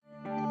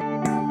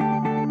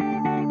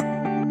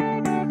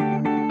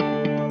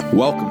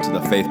Welcome to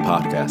the Faith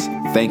Podcast.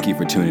 Thank you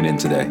for tuning in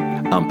today.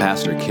 I'm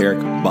Pastor Kerrick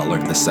Butler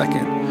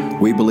II.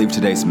 We believe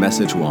today's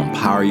message will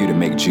empower you to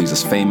make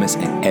Jesus famous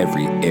in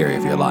every area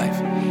of your life.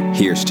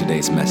 Here's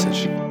today's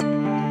message.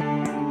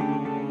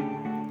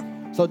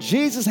 So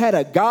Jesus had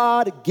a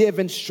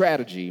God-given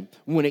strategy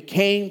when it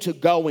came to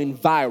going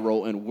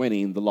viral and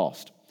winning the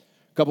lost.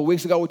 A couple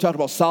weeks ago, we talked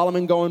about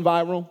Solomon going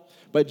viral,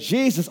 but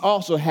Jesus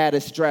also had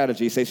a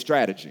strategy. Say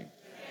strategy.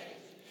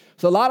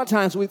 So a lot of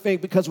times we think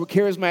because we're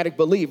charismatic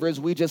believers,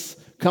 we just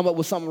come up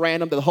with something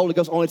random that the Holy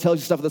Ghost only tells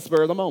you stuff at the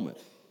spur of the moment.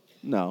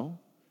 No,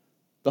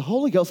 the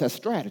Holy Ghost has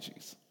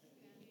strategies.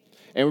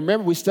 And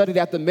remember, we studied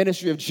at the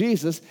ministry of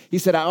Jesus. He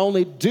said, I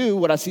only do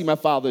what I see my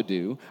Father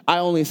do. I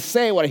only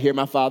say what I hear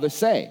my Father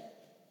say.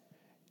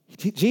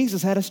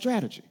 Jesus had a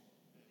strategy.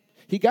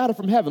 He got it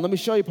from heaven. Let me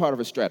show you part of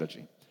his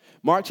strategy.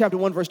 Mark chapter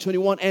 1, verse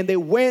 21, and they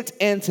went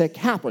into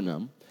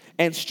Capernaum,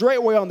 and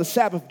straightway on the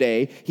Sabbath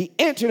day, he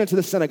entered into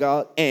the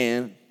synagogue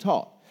and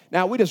taught.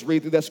 Now, we just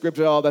read through that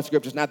scripture. Oh, that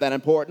scripture's not that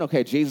important.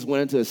 Okay, Jesus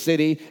went into a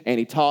city, and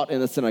he taught in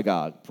the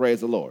synagogue. Praise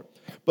the Lord.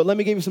 But let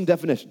me give you some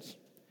definitions.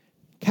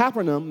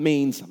 Capernaum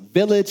means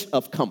village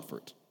of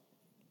comfort.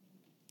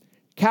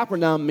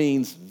 Capernaum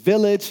means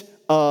village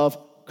of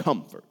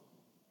comfort.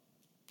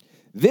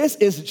 This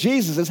is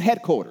Jesus'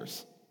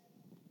 headquarters.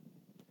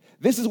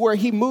 This is where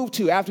he moved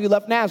to after he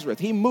left Nazareth.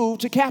 He moved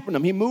to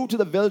Capernaum. He moved to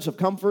the village of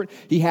comfort.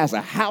 He has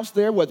a house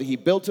there. Whether he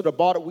built it or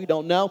bought it, we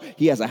don't know.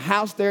 He has a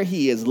house there.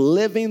 He is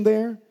living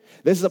there.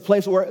 This is a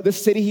place where this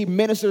city, he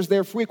ministers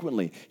there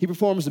frequently. He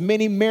performs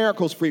many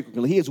miracles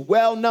frequently. He is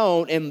well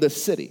known in the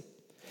city.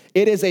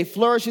 It is a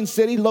flourishing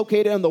city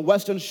located on the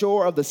western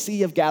shore of the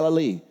Sea of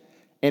Galilee.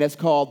 And it's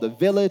called the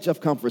Village of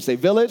Comfort. Say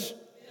village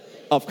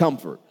of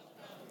comfort.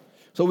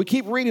 So we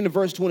keep reading in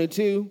verse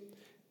 22.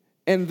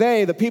 And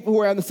they, the people who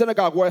were in the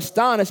synagogue, were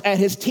astonished at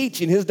his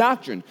teaching, his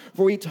doctrine.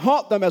 For he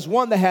taught them as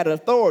one that had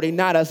authority,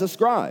 not as the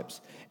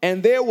scribes.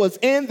 And there was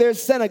in their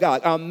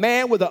synagogue a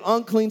man with an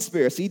unclean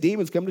spirit. See,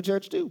 demons come to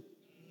church too.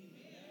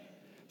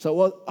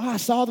 So, I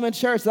saw them in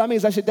church. That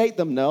means I should date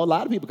them. No, a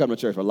lot of people come to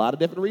church for a lot of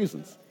different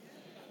reasons.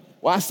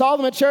 Well, I saw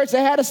them in church.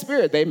 They had a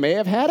spirit. They may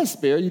have had a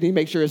spirit. You need to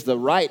make sure it's the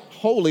right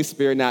Holy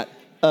Spirit, not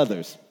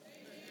others.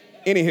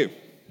 Anywho.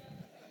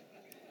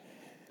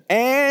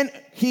 And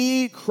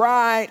he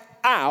cried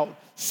out,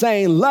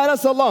 saying, let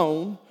us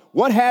alone.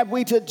 What have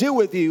we to do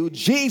with you,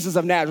 Jesus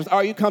of Nazareth?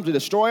 Are you come to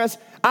destroy us?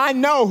 I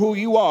know who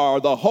you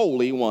are, the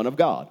Holy One of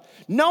God.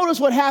 Notice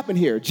what happened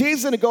here.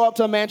 Jesus didn't go up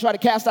to a man, try to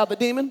cast out the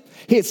demon.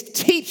 His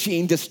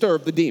teaching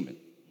disturbed the demon.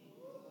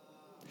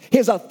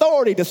 His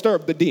authority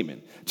disturbed the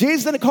demon.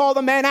 Jesus didn't call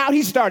the man out.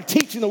 He started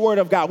teaching the word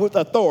of God with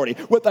authority,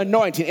 with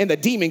anointing, and the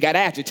demon got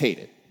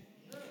agitated.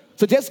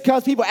 So just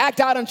because people act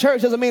out in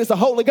church doesn't mean it's the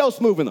Holy Ghost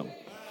moving them.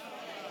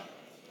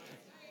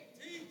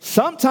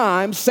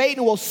 Sometimes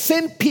Satan will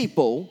send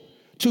people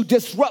to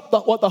disrupt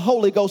what the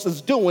Holy Ghost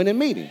is doing in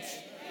meetings.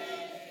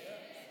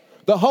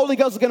 The Holy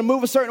Ghost is going to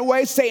move a certain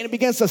way. Satan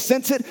begins to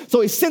sense it,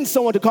 so he sends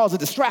someone to cause a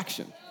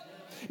distraction.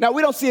 Now,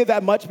 we don't see it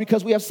that much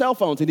because we have cell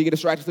phones and you get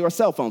distracted through our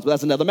cell phones, but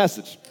that's another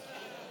message.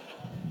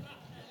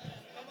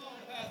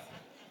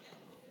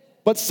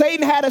 But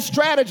Satan had a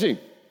strategy.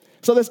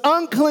 So this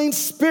unclean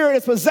spirit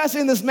is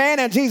possessing this man,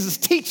 and Jesus is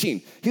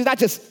teaching. He's not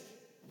just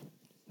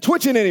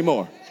twitching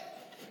anymore.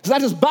 It's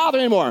not just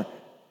bothering anymore.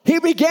 He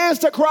begins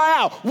to cry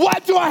out,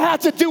 what do I have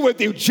to do with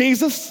you,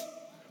 Jesus?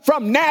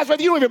 From Nazareth,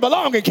 you don't even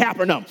belong in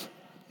Capernaum.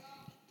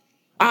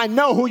 I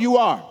know who you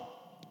are.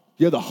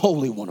 You're the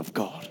Holy One of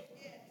God.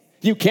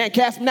 You can't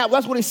cast me out.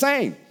 That's what he's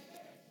saying.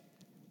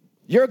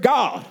 You're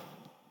God.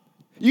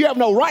 You have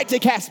no right to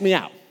cast me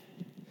out.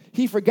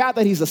 He forgot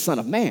that he's the Son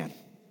of Man.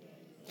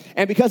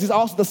 And because he's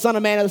also the Son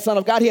of Man and the Son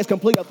of God, he has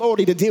complete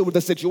authority to deal with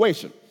the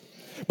situation.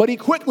 But he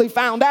quickly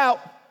found out,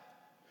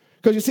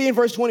 because you see in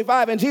verse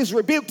 25, and Jesus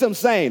rebuked him,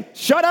 saying,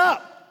 shut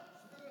up,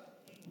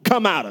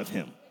 come out of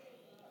him.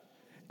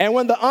 And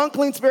when the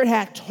unclean spirit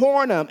had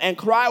torn him and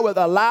cried with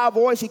a loud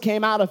voice, he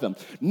came out of him.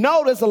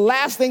 Notice the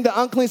last thing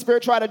the unclean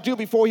spirit tried to do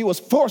before he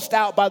was forced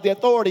out by the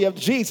authority of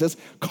Jesus,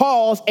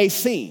 cause a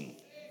scene.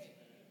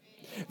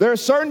 There are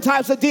certain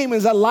types of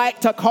demons that like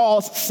to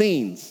cause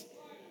scenes.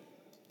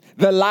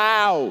 They're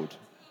loud.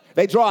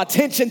 They draw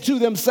attention to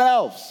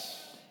themselves.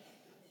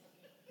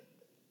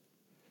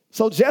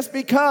 So just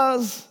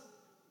because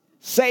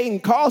Satan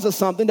causes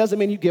something doesn't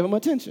mean you give him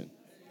attention.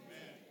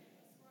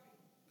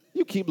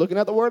 You keep looking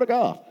at the word of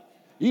God.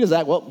 You just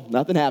act, well,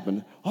 nothing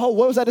happened. Oh,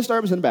 what was that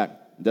disturbance in the back?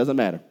 It doesn't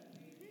matter.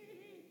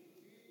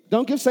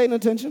 Don't give Satan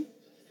attention.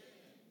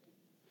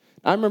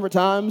 I remember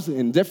times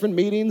in different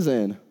meetings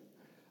and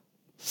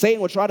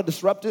Satan would try to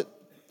disrupt it.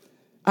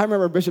 I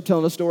remember a bishop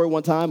telling a story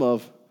one time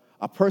of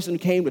a person who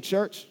came to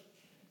church.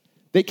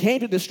 They came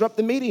to disrupt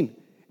the meeting,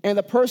 and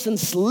the person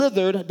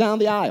slithered down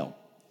the aisle.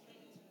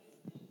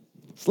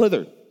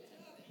 Slithered.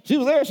 She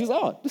was there. She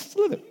saw it. Just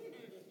slithered.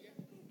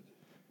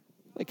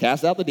 They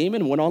cast out the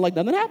demon and went on like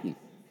nothing happened.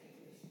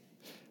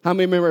 How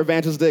many remember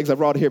Evangelist Diggs? I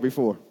brought it here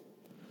before.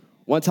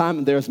 One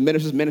time there's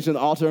ministers ministering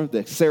on the altar.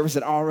 The service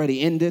had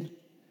already ended.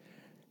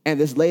 And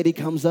this lady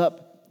comes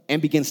up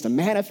and begins to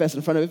manifest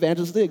in front of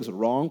Evangelist Diggs, the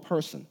wrong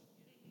person.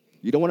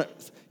 You don't want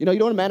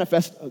to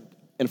manifest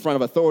in front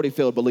of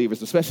authority-filled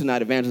believers, especially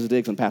not Evangelist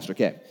Diggs and Pastor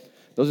K.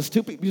 Those are just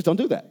two people. You just don't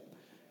do that.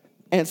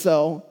 And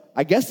so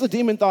I guess the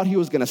demon thought he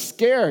was going to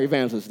scare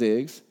Evangelist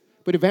Diggs,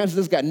 but Evangelist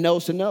Diggs got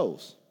nose to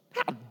nose.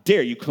 How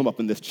dare you come up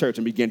in this church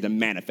and begin to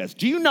manifest?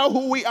 Do you know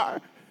who we are?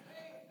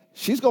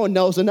 She's going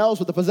nose to nose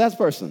with the possessed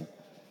person.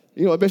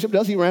 You know what Bishop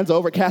does? He runs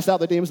over, casts out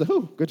the demon, and says,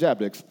 "Whew, good job,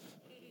 Diggs."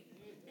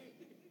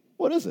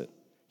 What is it?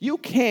 You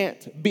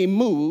can't be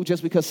moved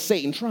just because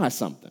Satan tries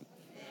something.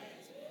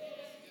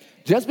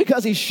 Just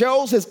because he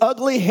shows his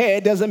ugly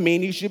head doesn't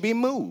mean you should be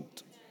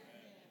moved.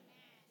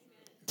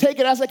 Take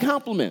it as a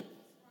compliment.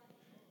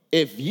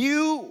 If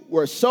you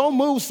were so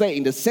moved,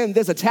 Satan, to send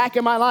this attack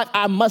in my life,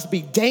 I must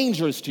be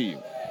dangerous to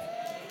you.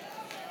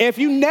 If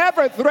you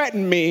never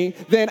threaten me,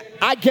 then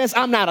I guess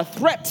I'm not a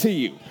threat to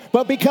you.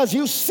 But because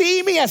you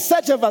see me as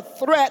such of a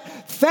threat,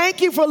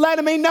 thank you for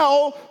letting me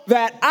know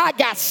that I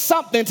got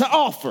something to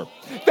offer.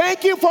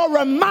 Thank you for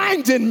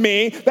reminding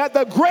me that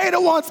the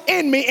greater one's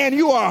in me and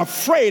you are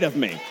afraid of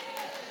me.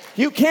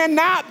 You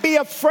cannot be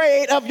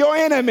afraid of your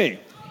enemy.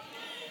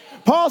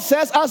 Paul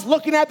says us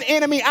looking at the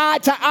enemy eye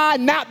to eye,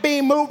 not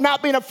being moved,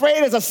 not being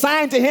afraid is a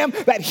sign to him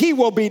that he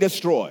will be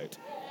destroyed.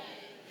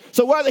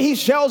 So whether he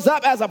shows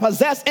up as a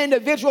possessed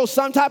individual,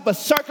 some type of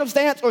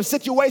circumstance or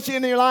situation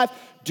in your life,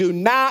 do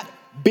not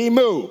be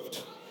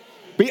moved.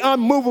 Be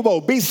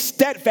unmovable. Be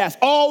steadfast.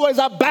 Always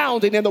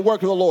abounding in the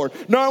work of the Lord.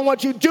 Knowing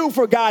what you do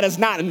for God is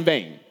not in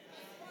vain.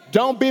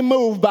 Don't be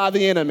moved by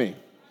the enemy.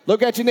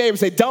 Look at your neighbor and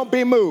say, don't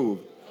be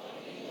moved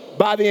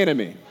by the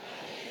enemy.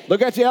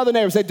 Look at your other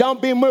neighbor and say,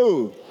 don't be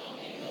moved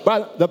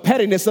by the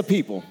pettiness of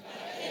people.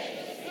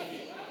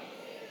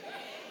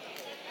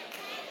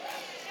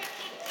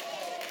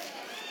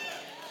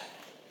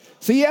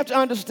 So you have to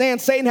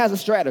understand Satan has a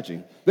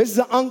strategy. This is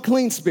an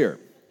unclean spirit.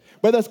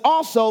 But there's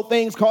also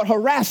things called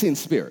harassing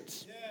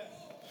spirits.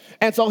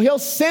 And so he'll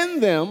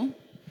send them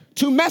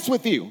to mess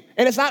with you.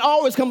 And it's not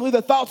always completely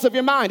the thoughts of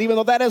your mind, even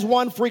though that is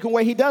one frequent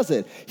way he does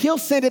it. He'll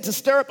send it to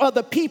stir up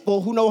other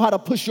people who know how to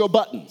push your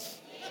buttons.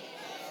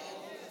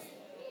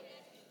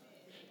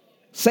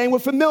 Same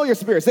with familiar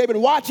spirits. They've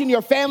been watching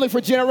your family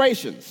for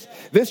generations.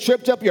 This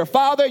tripped up your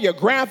father, your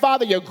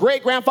grandfather, your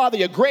great-grandfather,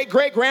 your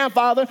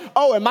great-great-grandfather.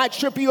 Oh, it might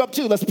trip you up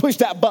too. Let's push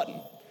that button.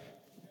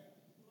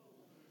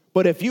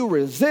 But if you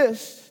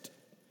resist,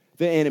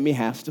 the enemy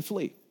has to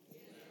flee.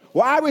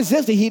 Why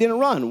resisting? He didn't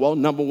run. Well,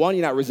 number one,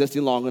 you're not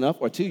resisting long enough,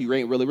 or two, you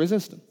ain't really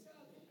resisting.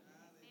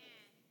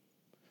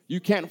 You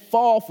can't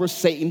fall for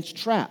Satan's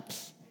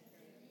traps.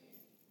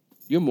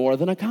 You're more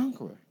than a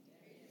conqueror.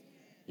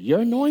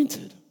 You're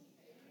anointed.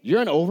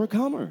 You're an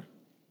overcomer.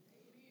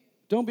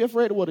 Don't be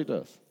afraid of what he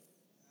does.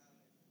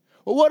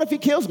 Well, what if he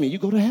kills me? You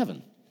go to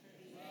heaven.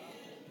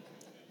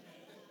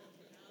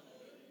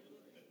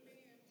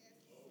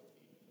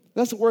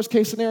 That's the worst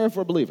case scenario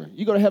for a believer.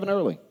 You go to heaven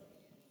early.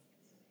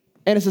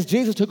 And it says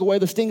Jesus took away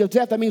the sting of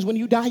death. That means when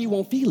you die, you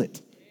won't feel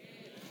it.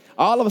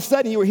 All of a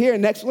sudden, you were here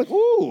and next week,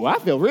 ooh, I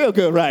feel real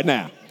good right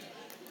now.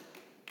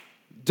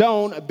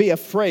 Don't be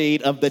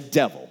afraid of the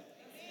devil.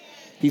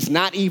 He's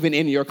not even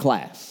in your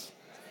class.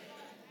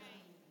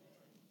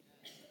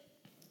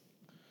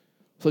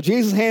 So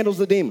Jesus handles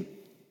the demon.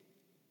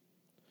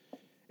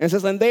 And it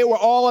says, and they were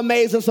all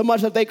amazed and so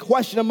much that they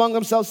questioned among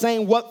themselves,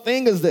 saying, what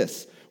thing is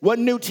this? What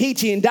new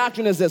teaching and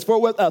doctrine is this? For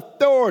with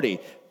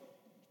authority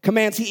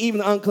commands he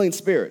even the unclean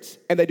spirits.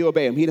 And they do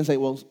obey him. He didn't say,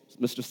 well,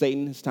 Mr.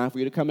 Satan, it's time for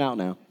you to come out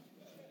now.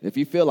 If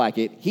you feel like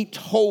it, he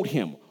told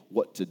him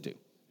what to do.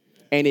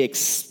 And he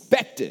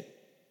expected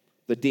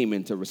the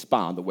demon to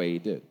respond the way he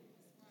did.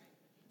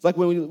 It's like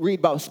when we read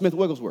about Smith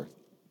Wigglesworth.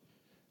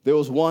 There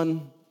was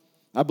one,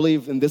 I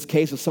believe in this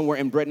case, was somewhere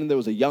in Britain, there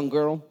was a young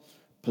girl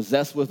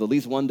possessed with at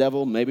least one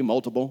devil, maybe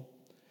multiple.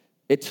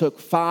 It took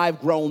 5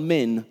 grown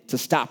men to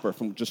stop her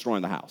from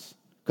destroying the house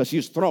because she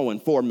was throwing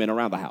 4 men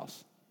around the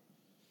house.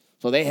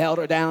 So they held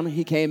her down.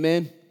 He came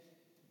in.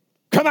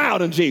 Come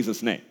out in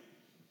Jesus' name.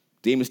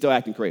 Demon's still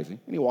acting crazy.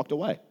 And he walked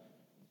away.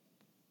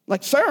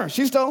 Like, sir,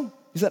 she's still.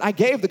 He said, I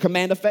gave the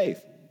command of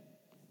faith.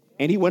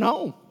 And he went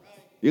home.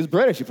 He was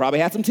British. He probably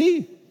had some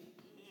tea.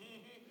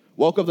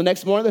 Woke up the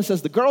next morning and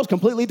says, the girl's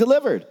completely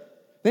delivered.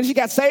 Then she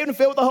got saved and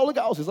filled with the Holy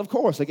Ghost. He says, of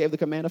course, I gave the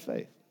command of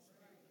faith.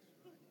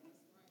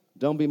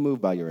 Don't be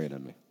moved by your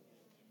enemy.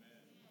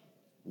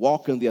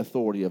 Walk in the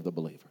authority of the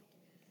believer.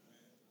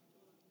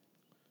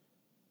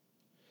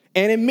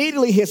 And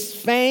immediately his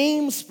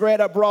fame spread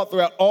abroad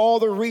throughout all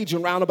the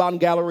region round about in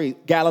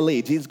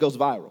Galilee. Jesus goes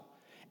viral.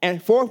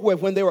 And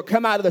forthwith, when they were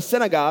come out of the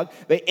synagogue,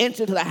 they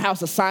entered to the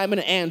house of Simon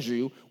and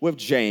Andrew with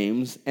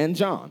James and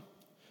John.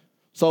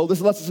 So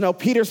this lets us know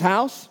Peter's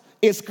house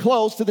is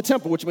close to the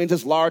temple, which means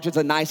it's large, it's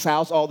a nice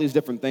house, all these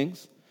different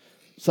things.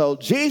 So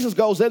Jesus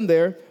goes in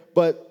there,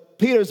 but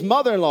Peter's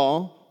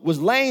mother-in-law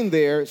was laying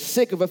there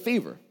sick of a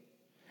fever.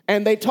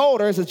 And they told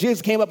her, as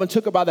Jesus came up and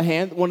took her by the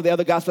hand, one of the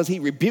other gospels, he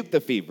rebuked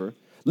the fever,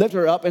 lifted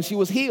her up, and she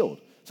was healed.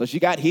 So she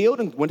got healed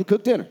and went to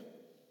cook dinner.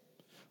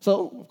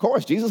 So, of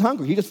course, Jesus is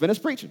hungry. He just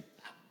finished preaching.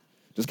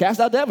 Just cast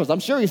out devils. I'm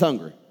sure he's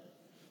hungry.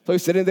 So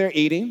he's sitting there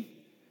eating.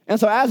 And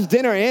so as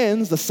dinner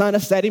ends, the sun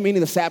is setting,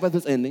 meaning the Sabbath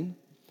is ending.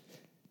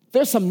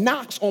 There's some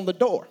knocks on the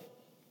door.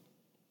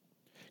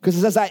 Because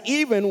it says that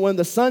even when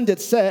the sun did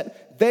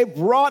set, they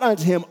brought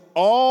unto him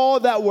all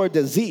that were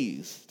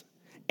diseased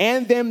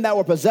and them that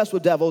were possessed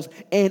with devils,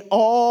 and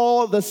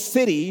all the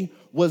city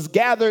was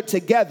gathered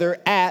together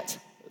at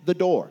the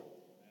door.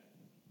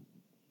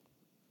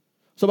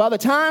 So by the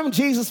time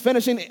Jesus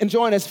finishing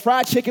enjoying his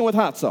fried chicken with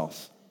hot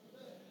sauce,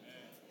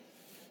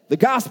 the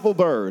gospel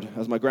bird,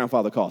 as my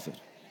grandfather calls it,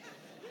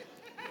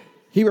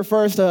 he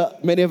refers to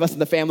many of us in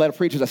the family that are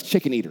preachers as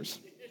chicken eaters.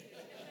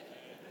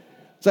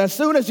 So as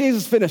soon as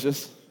Jesus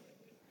finishes,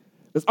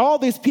 there's all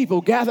these people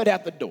gathered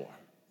at the door,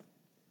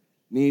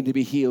 needing to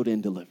be healed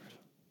and delivered,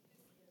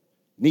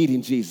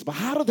 needing Jesus. But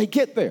how do they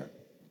get there?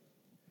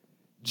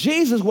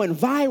 Jesus went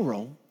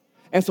viral,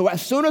 and so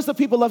as soon as the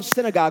people left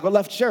synagogue or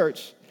left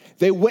church,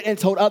 they went and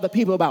told other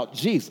people about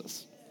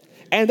Jesus.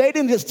 And they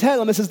didn't just tell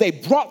them, it says they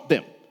brought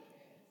them.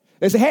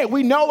 They said, hey,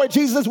 we know where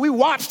Jesus is. We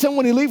watched him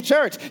when he left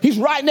church. He's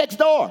right next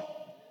door.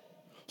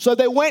 So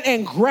they went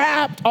and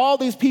grabbed all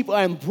these people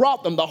and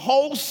brought them. The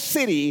whole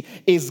city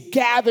is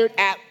gathered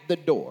at the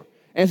door.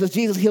 And it says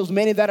Jesus heals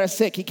many that are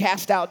sick. He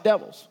casts out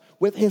devils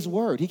with his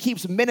word. He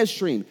keeps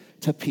ministering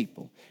to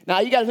people. Now,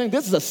 you got to think,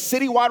 this is a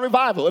citywide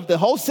revival. If the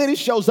whole city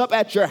shows up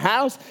at your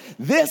house,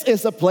 this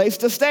is a place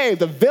to stay.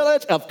 The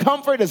village of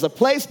comfort is a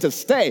place to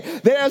stay.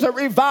 There's a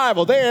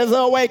revival. There is an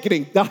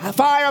awakening. The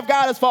fire of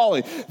God is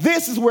falling.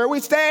 This is where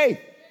we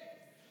stay.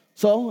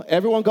 So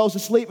everyone goes to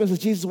sleep, and says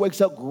Jesus wakes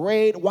up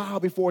great while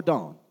before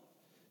dawn,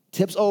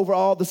 tips over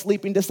all the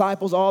sleeping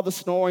disciples, all the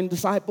snoring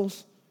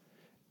disciples,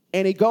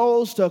 and he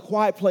goes to a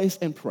quiet place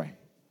and pray.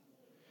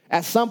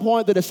 At some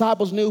point, the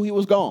disciples knew he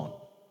was gone.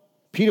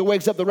 Peter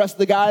wakes up the rest of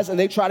the guys, and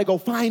they try to go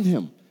find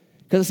him.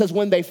 Because it says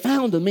when they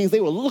found him, means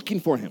they were looking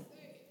for him.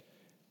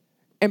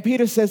 And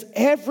Peter says,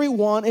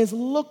 everyone is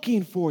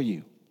looking for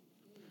you.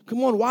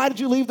 Come on, why did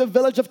you leave the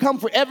village of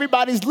comfort?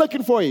 Everybody's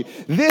looking for you.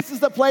 This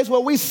is the place where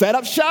we set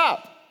up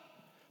shop.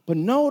 But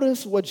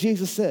notice what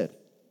Jesus said.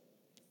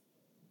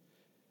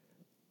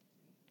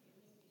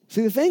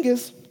 See, the thing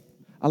is,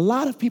 a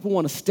lot of people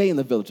want to stay in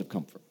the village of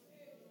comfort.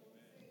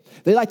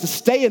 They like to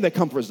stay in their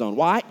comfort zone.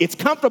 Why? It's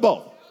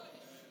comfortable.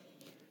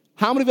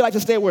 How many of you like to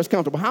stay where it's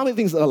comfortable? How many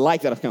things that I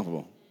like that are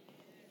comfortable?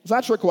 It's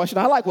not a trick question.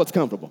 I like what's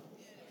comfortable.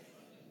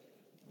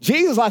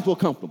 Jesus likes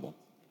what's comfortable.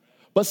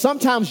 But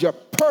sometimes your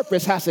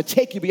purpose has to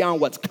take you beyond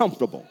what's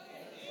comfortable.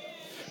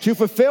 To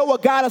fulfill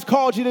what God has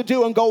called you to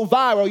do and go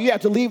viral, you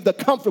have to leave the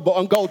comfortable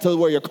and go to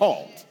where you're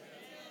called.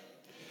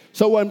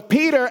 So when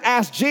Peter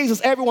asked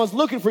Jesus, everyone's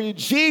looking for you,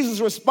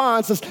 Jesus'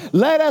 response is,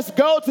 let us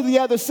go to the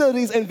other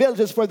cities and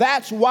villages, for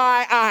that's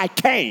why I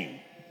came.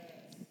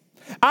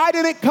 I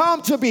didn't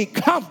come to be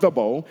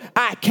comfortable.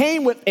 I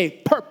came with a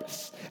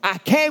purpose. I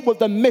came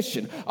with a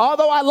mission.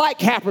 Although I like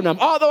Capernaum,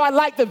 although I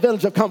like the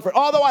village of comfort,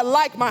 although I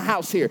like my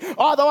house here,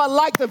 although I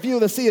like the view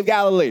of the Sea of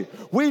Galilee,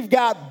 we've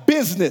got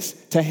business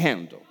to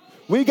handle.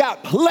 We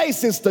got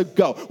places to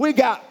go. We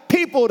got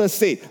people to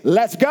see.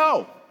 Let's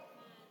go.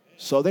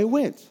 So they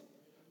went.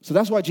 So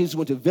that's why Jesus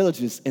went to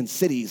villages and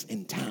cities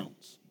and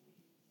towns.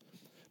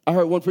 I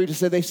heard one preacher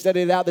say they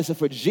studied it out. They said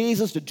for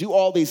Jesus to do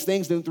all these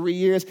things in 3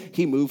 years,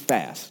 he moved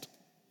fast.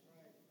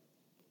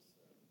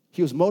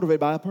 He was motivated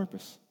by a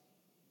purpose.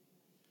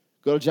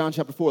 Go to John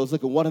chapter 4. Let's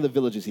look at one of the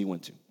villages he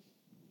went to.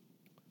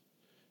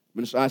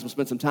 Minister Eisman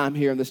spent some time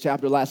here in this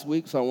chapter last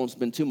week, so I won't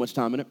spend too much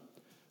time in it.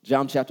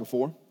 John chapter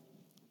 4.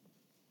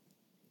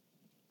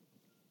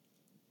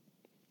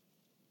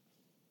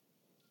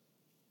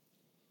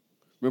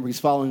 Remember,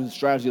 he's following the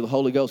strategy of the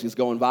Holy Ghost. He's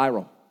going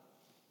viral.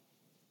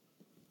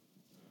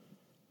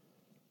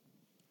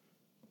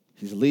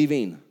 He's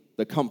leaving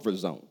the comfort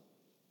zone.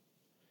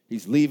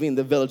 He's leaving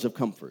the village of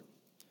comfort.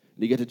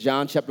 And you get to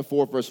John chapter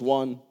 4, verse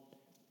 1. It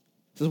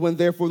says, when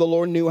therefore the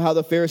Lord knew how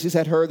the Pharisees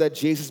had heard that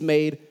Jesus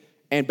made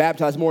and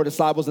baptized more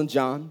disciples than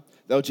John,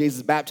 though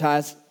Jesus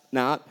baptized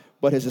not,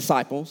 but his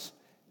disciples,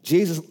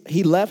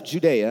 he left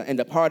Judea and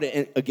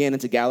departed again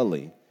into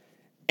Galilee.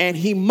 And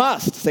he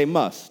must, say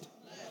must,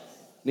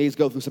 needs to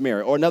go through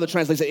Samaria. Or another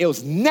translation, it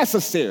was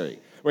necessary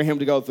for him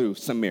to go through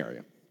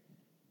Samaria.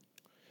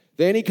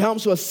 Then he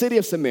comes to a city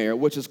of Samaria,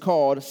 which is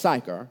called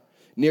Sychar,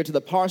 near to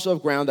the parcel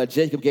of ground that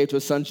Jacob gave to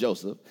his son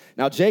Joseph.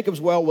 Now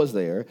Jacob's well was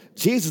there.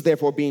 Jesus,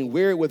 therefore, being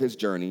weary with his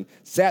journey,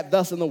 sat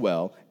thus in the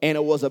well, and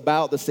it was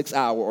about the 6th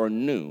hour or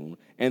noon.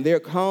 And there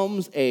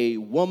comes a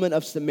woman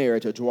of Samaria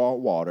to draw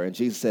water, and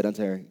Jesus said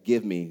unto her,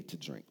 give me to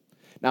drink.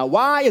 Now,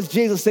 why is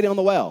Jesus sitting on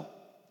the well?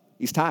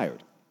 He's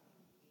tired.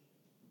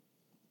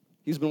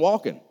 He's been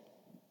walking.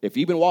 If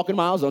you've been walking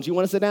miles, don't you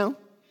want to sit down?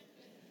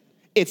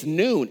 It's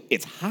noon.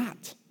 It's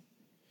hot.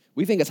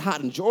 We think it's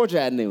hot in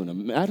Georgia at noon.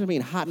 Imagine being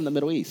hot in the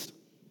Middle East.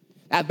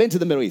 I've been to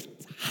the Middle East.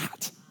 It's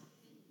hot.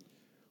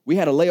 We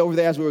had a layover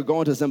there as we were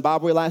going to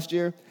Zimbabwe last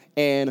year,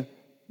 and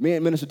me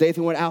and Minister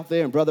Dathan went out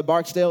there, and Brother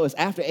Barksdale, it's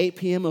after 8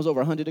 p.m., it was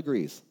over 100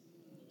 degrees.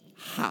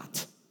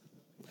 Hot.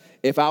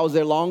 If I was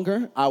there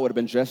longer, I would have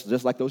been dressed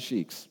just like those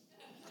sheiks.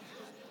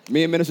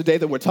 Me and Minister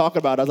Dathan were talking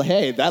about it. I was like,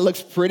 hey, that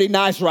looks pretty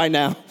nice right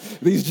now.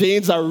 These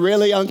jeans are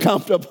really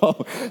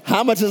uncomfortable.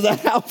 How much is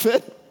that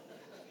outfit?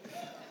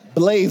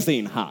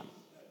 Blazing hot.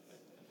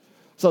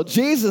 So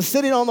Jesus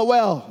sitting on the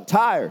well,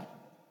 tired,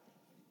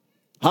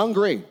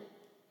 hungry.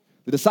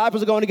 The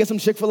disciples are going to get some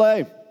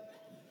Chick-fil-A.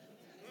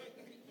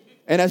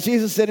 And as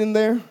Jesus is sitting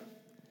there,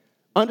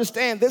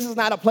 understand this is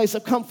not a place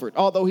of comfort,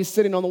 although he's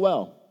sitting on the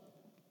well.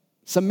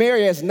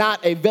 Samaria is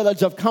not a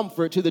village of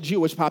comfort to the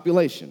Jewish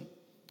population.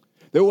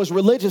 There was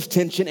religious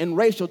tension and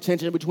racial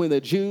tension between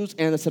the Jews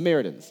and the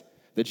Samaritans.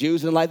 The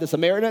Jews didn't like the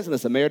Samaritans, and the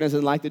Samaritans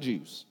didn't like the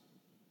Jews.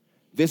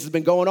 This has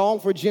been going on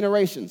for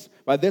generations.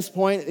 By this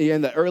point,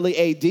 in the early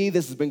AD,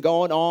 this has been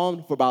going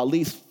on for about at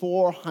least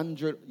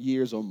 400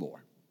 years or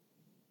more.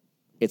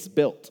 It's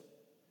built.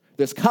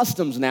 There's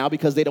customs now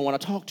because they don't want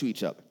to talk to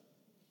each other.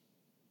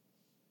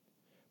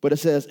 But it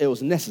says it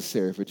was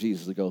necessary for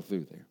Jesus to go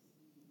through there.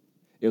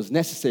 It was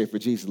necessary for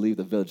Jesus to leave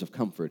the village of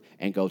comfort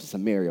and go to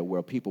Samaria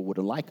where people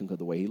wouldn't like him because of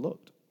the way he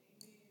looked.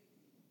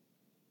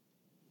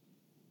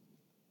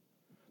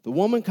 The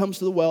woman comes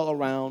to the well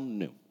around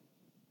noon.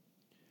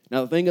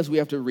 Now, the thing is, we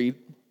have to read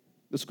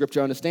the scripture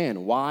to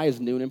understand why is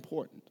noon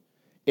important.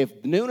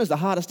 If noon is the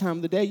hottest time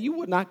of the day, you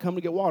would not come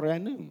to get water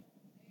at noon.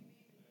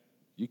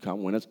 You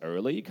come when it's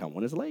early, you come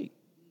when it's late.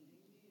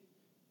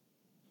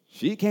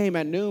 She came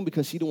at noon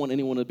because she didn't want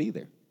anyone to be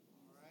there.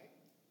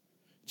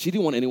 She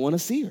didn't want anyone to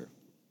see her.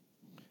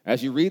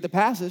 As you read the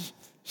passage,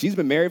 she's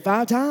been married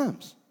 5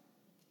 times.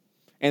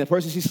 And the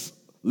person she's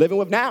living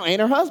with now ain't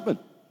her husband.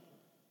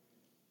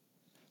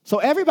 So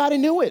everybody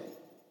knew it.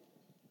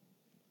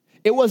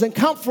 It wasn't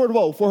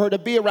comfortable for her to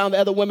be around the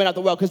other women at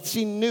the well because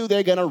she knew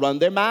they're going to run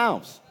their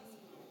mouths.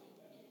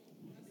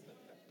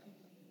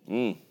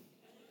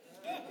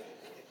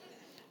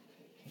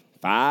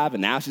 5,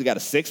 and now she's got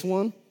a 6th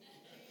one.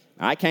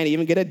 I can't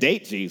even get a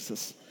date,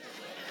 Jesus.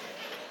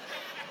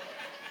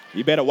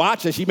 You better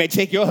watch her. She may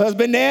take your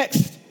husband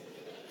next.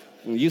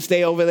 You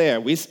stay over there.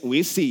 We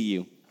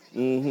see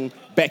you.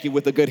 Becky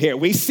with the good hair,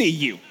 we see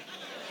you.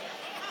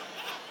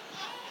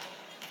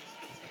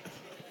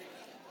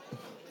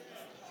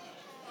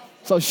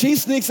 So she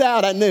sneaks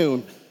out at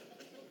noon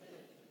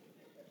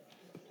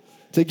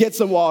to get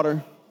some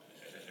water.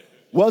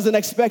 Wasn't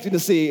expecting to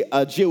see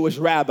a Jewish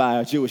rabbi,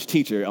 a Jewish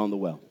teacher on the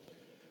well.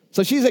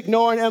 So she's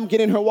ignoring him,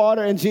 getting her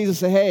water, and Jesus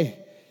said, hey,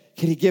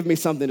 can you give me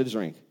something to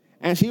drink?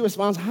 And she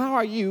responds, how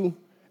are you,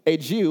 a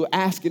Jew,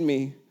 asking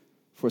me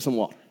for some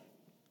water?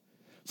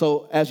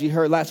 So as you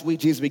heard last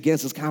week, Jesus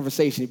begins this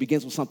conversation. He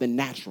begins with something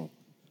natural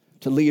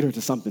to lead her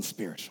to something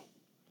spiritual.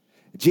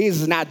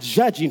 Jesus is not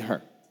judging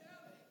her.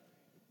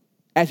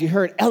 As you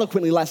heard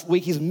eloquently last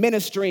week, he's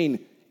ministering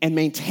and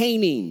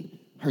maintaining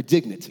her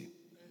dignity.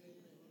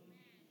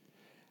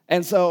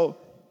 And so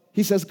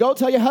he says, go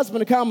tell your husband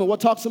to come and we'll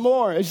talk some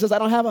more. And she says, I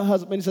don't have a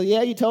husband. He says,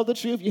 yeah, you told the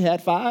truth. You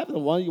had 5, and the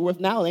one you're with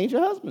now ain't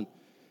your husband.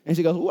 And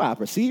she goes, ooh, I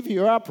perceive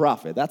you're a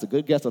prophet. That's a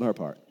good guess on her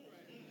part.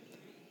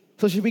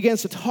 So she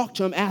begins to talk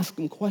to him, ask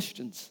him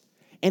questions.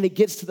 And it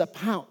gets to the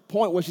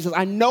point where she says,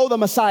 I know the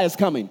Messiah is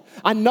coming.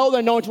 I know the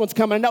anointed one's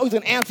coming. I know he's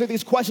going to answer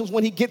these questions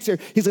when he gets here.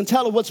 He's going to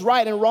tell her what's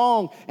right and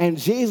wrong. And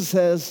Jesus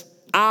says,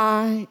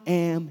 I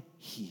am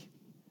he.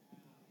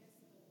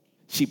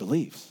 She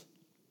believes.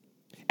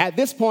 At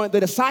this point, the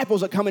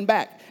disciples are coming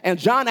back. And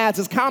John adds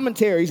his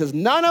commentary. He says,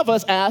 none of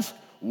us asked,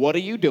 what are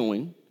you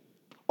doing?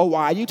 Or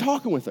why are you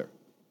talking with her?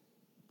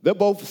 They're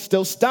both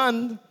still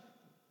stunned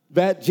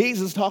that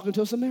Jesus is talking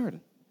to a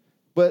Samaritan.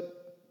 But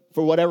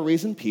for whatever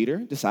reason, Peter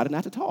decided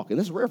not to talk. And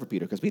this is rare for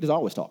Peter because Peter's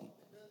always talking.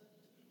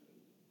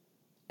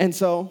 And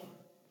so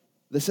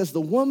this says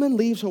the woman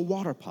leaves her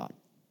water pot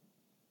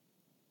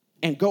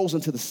and goes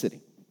into the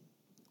city.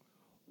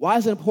 Why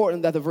is it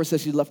important that the verse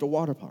says she left her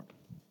water pot?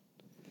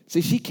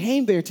 See, she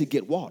came there to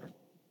get water,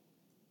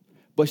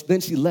 but then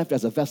she left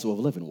as a vessel of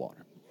living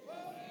water.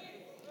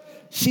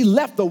 She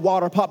left the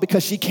water pot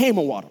because she came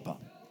a water pot.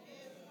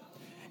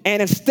 And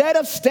instead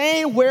of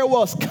staying where it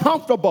was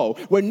comfortable,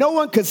 where no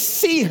one could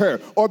see her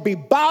or be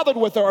bothered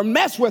with her or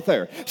mess with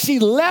her, she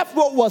left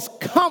what was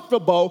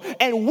comfortable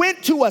and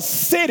went to a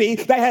city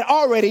that had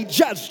already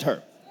judged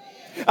her.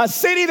 A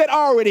city that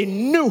already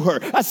knew her.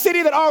 A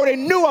city that already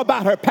knew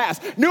about her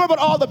past. Knew about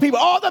all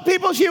the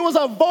people she was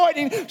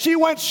avoiding. She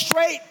went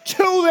straight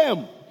to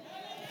them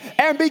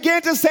and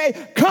began to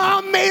say,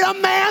 come meet a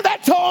man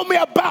that told me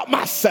about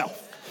myself.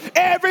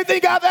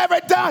 Everything I've ever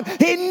done,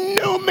 he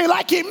knew me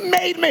like he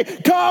made me.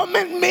 Come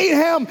and meet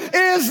him.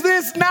 Is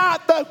this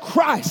not the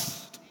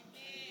Christ?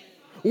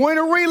 When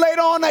we read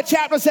later on, that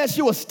chapter says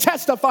she was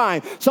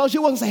testifying. So she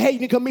wasn't saying, hey, you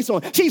need to come meet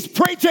someone. She's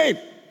preaching.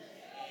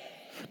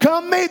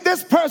 Come meet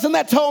this person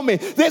that told me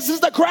this is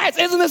the Christ.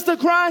 Isn't this the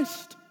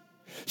Christ?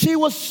 She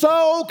was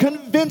so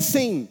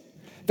convincing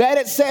that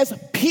it says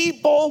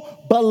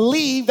people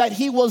believed that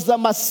he was the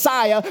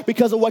Messiah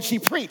because of what she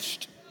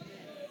preached.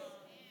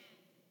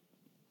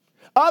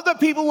 Other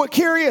people were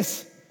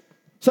curious.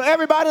 So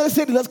everybody in the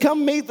city, let's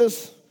come meet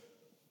this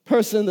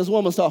person this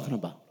woman's talking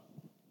about.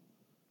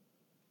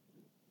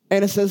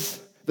 And it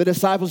says the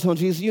disciples told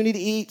Jesus, you need to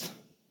eat.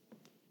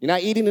 You're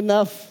not eating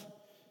enough.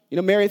 You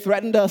know, Mary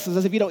threatened us. It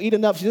says if you don't eat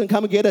enough, she doesn't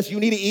come and get us. You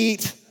need to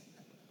eat.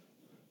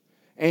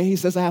 And he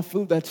says, I have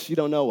food that you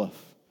don't know of.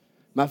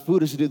 My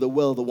food is to do the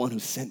will of the one who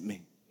sent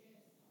me.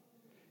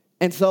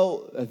 And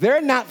so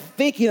they're not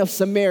thinking of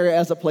Samaria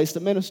as a place to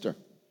minister.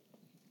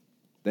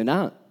 They're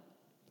not.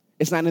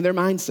 It's not in their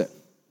mindset.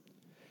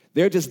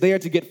 They're just there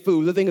to get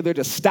food. They're thinking they're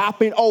just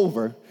stopping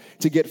over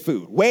to get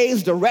food.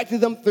 Ways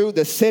directed them through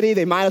the city.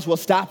 They might as well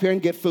stop here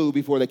and get food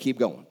before they keep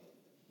going.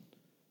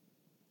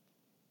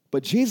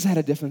 But Jesus had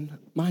a different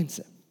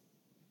mindset.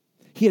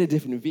 He had a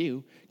different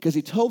view because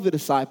he told the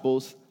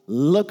disciples,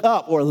 look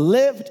up or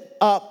lift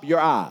up your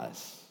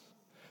eyes.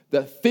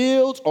 The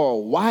fields are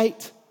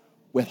white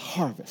with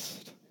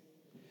harvest.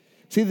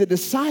 See, the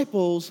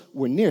disciples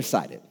were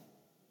nearsighted.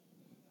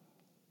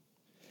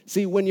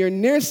 See, when you're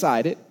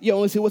nearsighted, you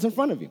only see what's in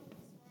front of you.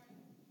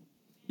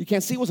 You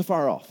can't see what's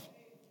afar off.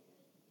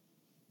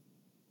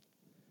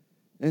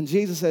 And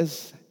Jesus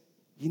says,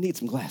 you need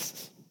some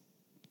glasses.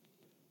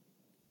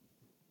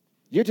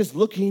 You're just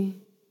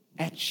looking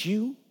at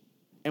you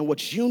and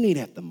what you need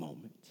at the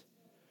moment.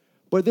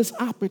 But this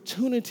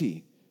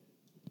opportunity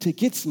to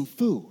get some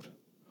food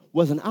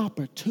was an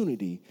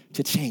opportunity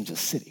to change a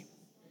city.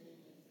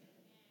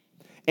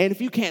 And if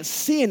you can't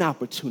see an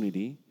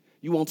opportunity,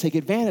 you won't take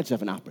advantage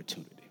of an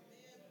opportunity.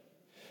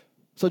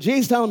 So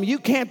Jesus telling me you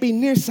can't be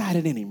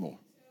nearsighted anymore.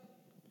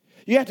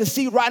 You have to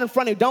see right in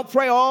front of you. Don't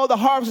pray, oh, the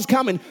harvest is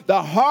coming.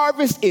 The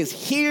harvest is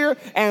here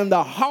and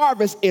the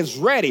harvest is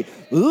ready.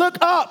 Look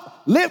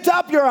up, lift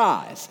up your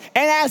eyes.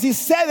 And as he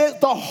said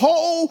it, the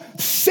whole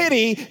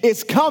city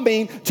is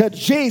coming to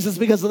Jesus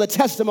because of the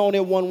testimony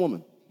of one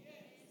woman.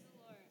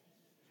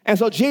 And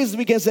so Jesus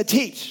begins to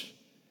teach.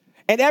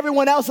 And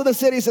everyone else in the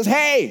city says,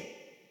 hey,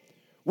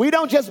 we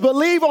don't just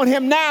believe on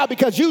him now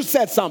because you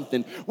said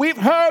something. We've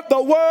heard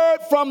the word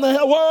from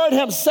the word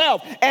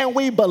himself, and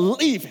we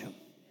believe him.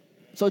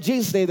 So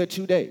Jesus stayed there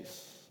 2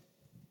 days.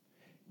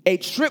 A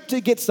trip to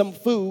get some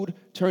food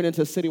turned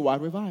into a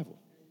citywide revival.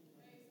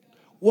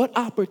 What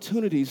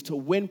opportunities to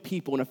win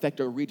people and affect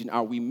our region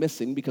are we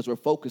missing because we're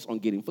focused on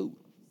getting food?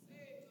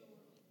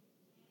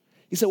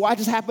 You said, well, I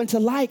just happen to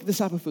like this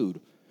type of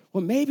food.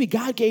 Well, maybe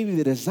God gave you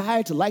the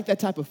desire to like that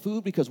type of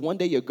food because one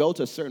day you'll go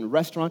to a certain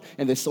restaurant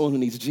and there's someone who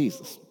needs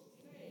Jesus.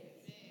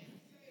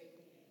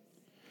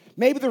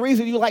 Maybe the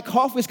reason you like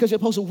coffee is because you're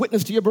supposed to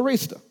witness to your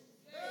barista.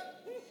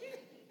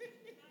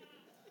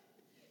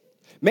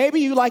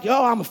 Maybe you like,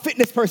 oh, I'm a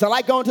fitness person. I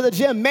like going to the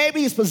gym.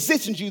 Maybe he's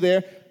positioned you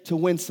there to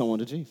win someone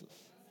to Jesus.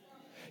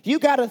 You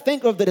got to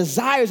think of the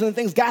desires and the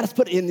things God has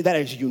put in that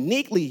is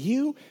uniquely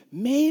you.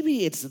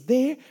 Maybe it's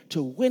there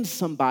to win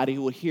somebody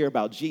who will hear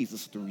about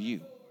Jesus through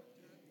you.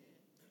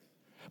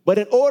 But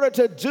in order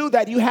to do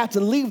that, you have to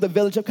leave the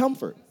village of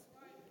comfort.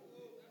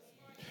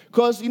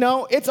 Because,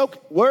 it's okay.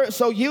 We're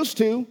so used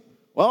to,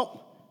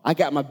 well, I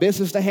got my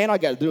business to handle. I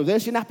got to do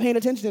this. You're not paying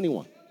attention to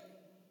anyone.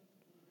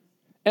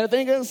 And the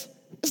thing is,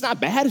 it's not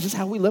bad. It's just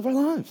how we live our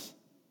lives.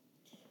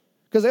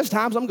 Because there's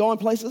times I'm going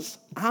places,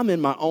 I'm in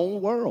my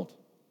own world.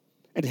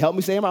 And to help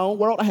me stay in my own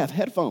world, I have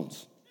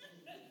headphones.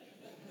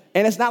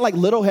 And it's not like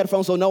little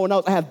headphones so no one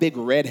knows. I have big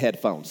red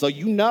headphones. So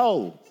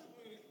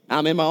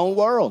I'm in my own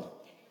world.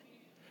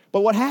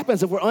 But what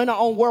happens if we're in our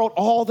own world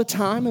all the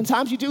time, and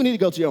times you do need to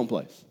go to your own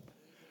place.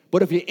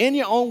 But if you're in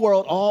your own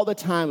world all the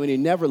time and you're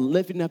never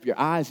lifting up your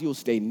eyes, you'll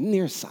stay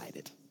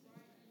nearsighted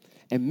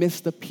and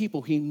miss the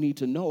people who need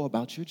to know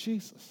about your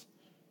Jesus.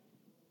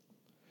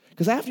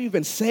 Because after you've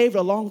been saved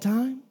a long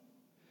time,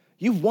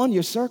 you've won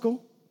your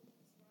circle.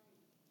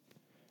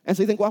 And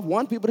so you think, well, I've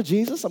won people to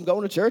Jesus. I'm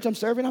going to church. I'm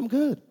serving. I'm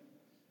good.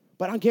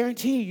 But I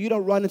guarantee you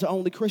don't run into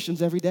only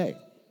Christians every day.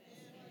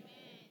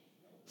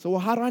 So, well,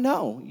 how do I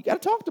know? You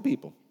got to talk to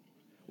people.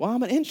 Well,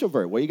 I'm an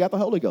introvert. Well, you got the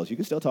Holy Ghost. You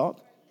can still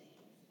talk.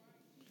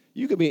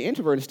 You could be an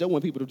introvert and still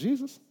win people to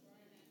Jesus.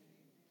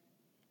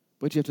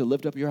 But you have to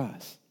lift up your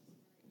eyes.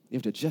 You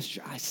have to adjust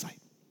your eyesight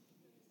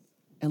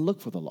and look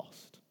for the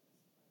lost.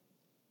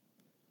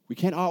 We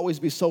can't always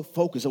be so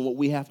focused on what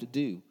we have to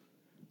do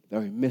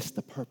that we miss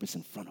the purpose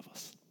in front of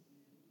us.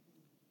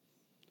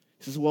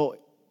 He says, well,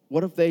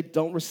 what if they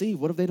don't receive?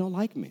 What if they don't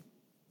like me?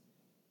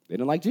 They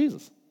don't like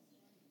Jesus.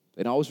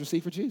 They don't always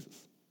receive for Jesus.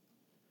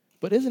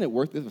 But isn't it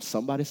worth it if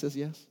somebody says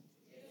yes?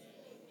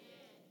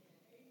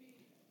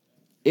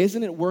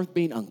 Isn't it worth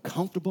being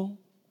uncomfortable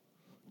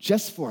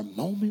just for a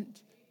moment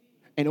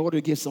in order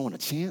to give someone a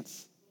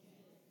chance?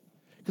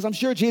 Because I'm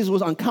sure Jesus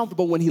was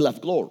uncomfortable when he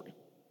left glory.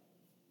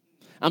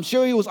 I'm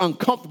sure he was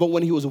uncomfortable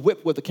when he was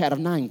whipped with a cat of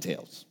nine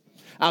tails.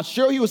 I'm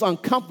sure he was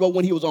uncomfortable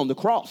when he was on the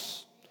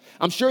cross.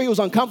 I'm sure he was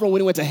uncomfortable when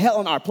he went to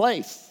hell in our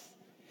place.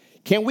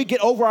 Can we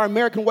get over our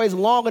American ways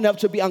long enough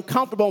to be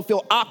uncomfortable and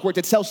feel awkward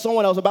to tell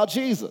someone else about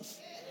Jesus?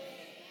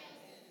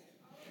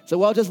 So,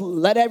 well, just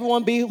let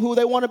everyone be who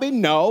they want to be?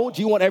 No.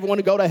 Do you want everyone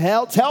to go to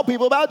hell? Tell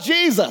people about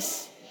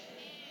Jesus.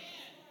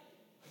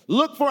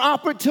 Look for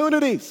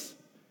opportunities.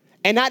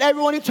 And not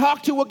everyone you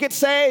talk to will get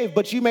saved,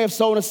 but you may have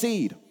sown a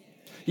seed.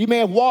 You may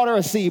have watered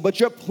a seed, but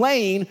you're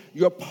playing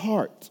your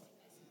part.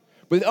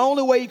 But the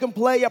only way you can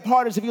play your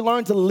part is if you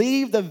learn to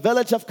leave the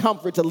village of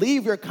comfort, to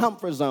leave your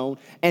comfort zone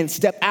and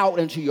step out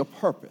into your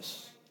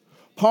purpose.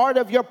 Part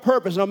of your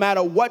purpose, no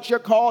matter what you're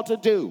called to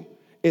do,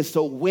 is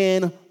to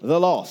win the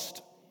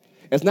lost.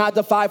 It's not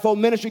the fivefold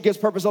ministry gives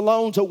purpose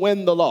alone to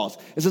win the lost.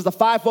 It says the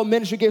fivefold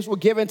ministry gifts were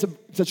given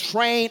to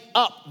train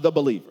up the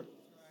believer,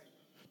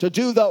 to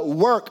do the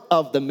work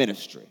of the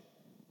ministry.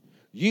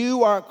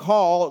 You are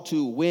called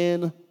to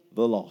win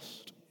the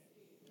lost.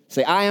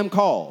 Say, I am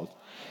called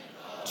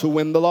to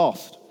win the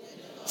lost.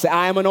 Say,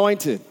 I am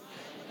anointed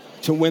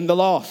to win the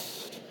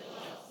lost.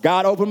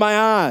 God, open my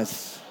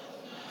eyes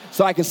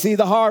so I can see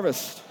the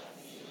harvest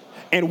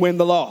and win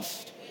the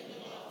lost.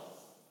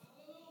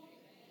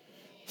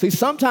 See,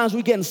 sometimes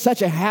we get in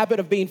such a habit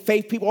of being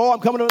faith people. Oh,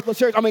 I'm coming to the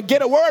church. I'm going to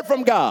get a word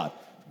from God.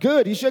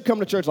 Good, you should come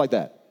to church like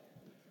that.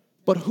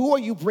 But who are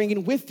you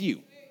bringing with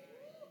you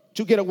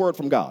to get a word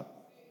from God?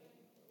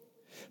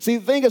 See,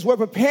 the thing is, we're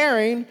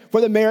preparing for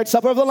the marriage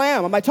supper of the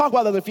Lamb. I might talk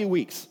about that in a few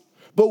weeks.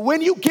 But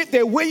when you get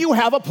there, will you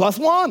have a plus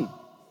one?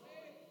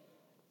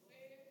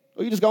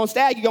 Or you just going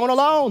stag, you're going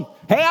alone.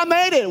 Hey, I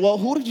made it. Well,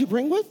 who did you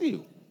bring with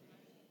you?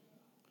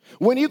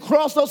 When you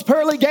cross those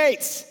pearly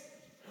gates,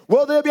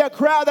 will there be a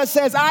crowd that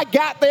says, I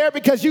got there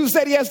because you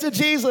said yes to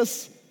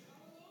Jesus?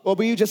 Or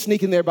were you just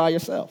sneaking there by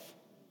yourself?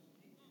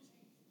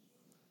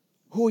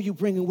 Who are you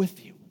bringing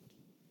with you?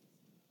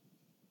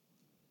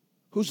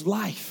 Whose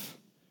life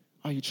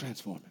are you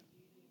transforming?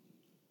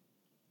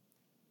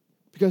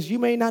 Because you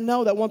may not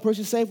know that one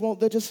person saved, well,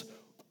 they're just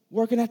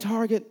working at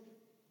Target.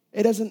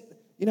 It doesn't,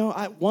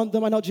 I want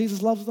them. I know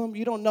Jesus loves them.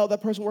 You don't know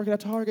that person working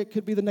at Target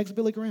could be the next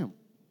Billy Graham.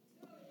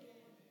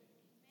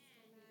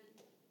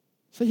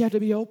 So you have to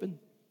be open.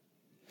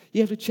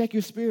 You have to check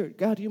your spirit.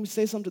 God, do you want me to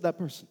say something to that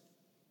person?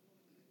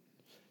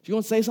 Do you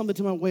want to say something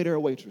to my waiter or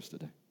waitress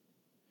today?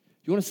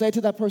 Do you want to say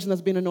to that person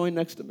that's being annoying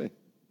next to me?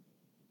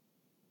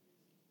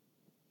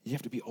 You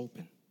have to be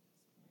open.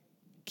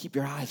 Keep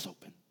your eyes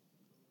open.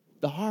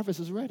 The harvest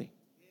is ready.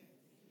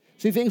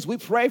 See, things, we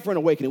pray for an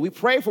awakening. We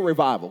pray for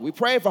revival. We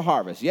pray for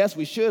harvest. Yes,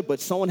 we should, but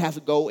someone has to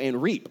go and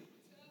reap.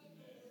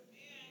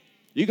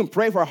 You can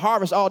pray for a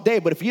harvest all day,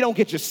 but if you don't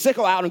get your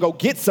sickle out and go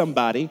get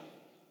somebody,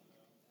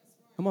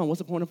 come on, what's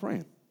the point of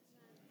praying?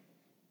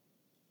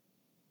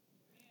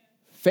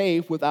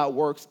 Faith without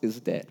works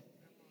is dead.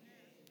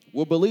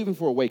 We're believing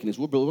for awakenings.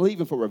 We're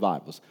believing for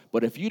revivals.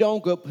 But if you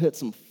don't go put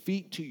some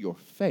feet to your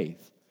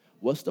faith,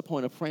 what's the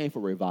point of praying for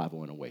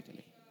revival and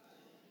awakening?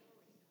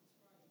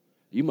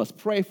 You must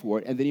pray for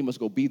it, and then you must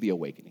go be the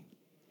awakening.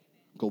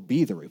 Go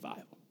be the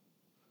revival.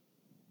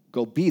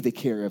 Go be the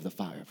carrier of the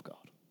fire of God.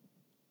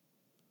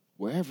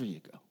 Wherever you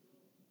go.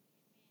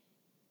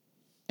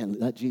 And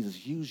let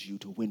Jesus use you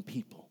to win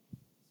people.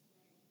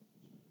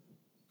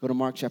 Go to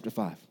Mark chapter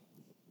 5.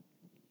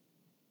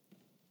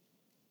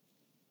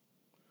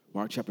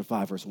 Mark chapter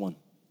 5, verse 1.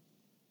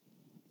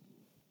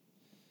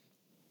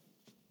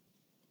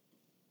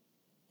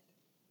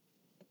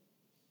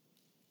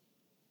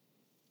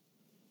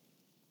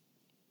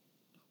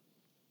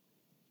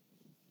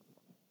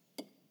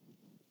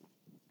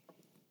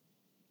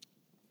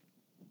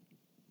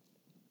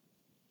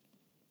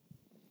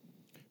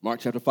 Mark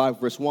chapter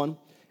 5, verse 1.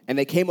 And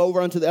they came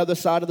over unto the other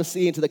side of the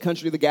sea into the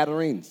country of the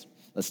Gadarenes.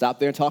 Let's stop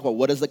there and talk about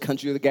what is the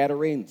country of the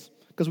Gadarenes.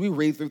 Because we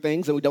read through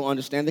things and we don't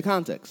understand the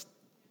context.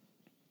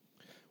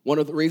 One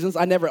of the reasons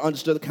I never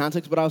understood the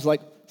context, but I was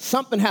like,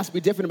 something has to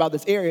be different about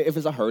this area if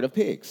there's a herd of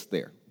pigs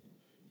there.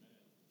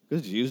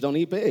 Because Jews don't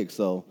eat pigs.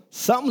 So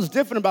something's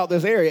different about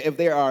this area if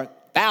there are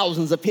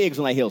thousands of pigs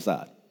on that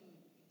hillside.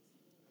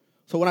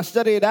 So when I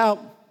studied it out,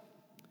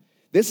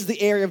 this is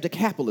the area of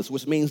Decapolis,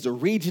 which means the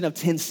region of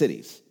 10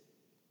 cities.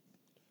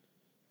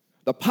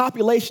 The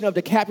population of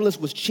Decapolis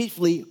was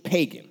chiefly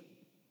pagan.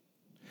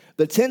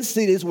 The 10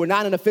 cities were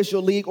not an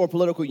official league or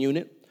political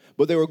unit,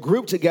 but they were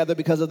grouped together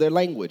because of their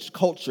language,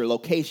 culture,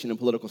 location, and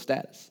political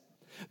status.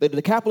 The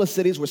Decapolis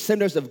cities were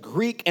centers of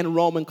Greek and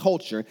Roman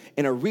culture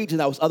in a region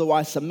that was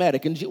otherwise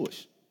Semitic and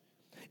Jewish.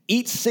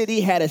 Each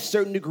city had a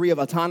certain degree of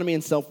autonomy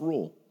and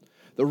self-rule.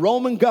 The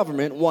Roman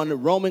government wanted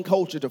Roman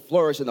culture to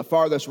flourish in the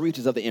farthest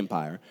reaches of the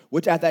empire,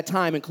 which at that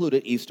time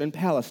included eastern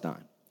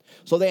Palestine.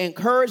 So they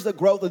encouraged the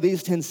growth of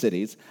these 10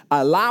 cities,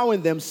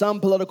 allowing them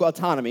some political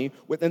autonomy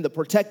within the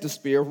protective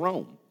sphere of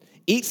Rome.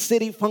 Each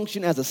city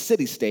functioned as a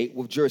city-state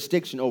with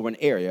jurisdiction over an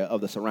area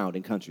of the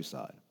surrounding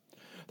countryside.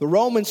 The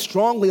Romans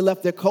strongly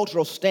left their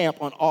cultural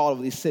stamp on all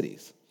of these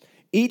cities.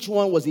 Each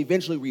one was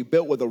eventually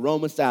rebuilt with a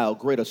Roman-style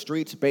grid of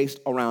streets based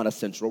around a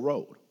central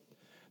road.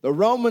 The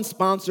Romans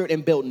sponsored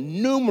and built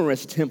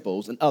numerous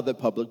temples and other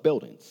public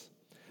buildings.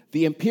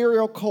 The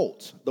imperial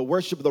cult, the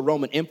worship of the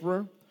Roman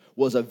emperor,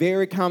 was a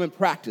very common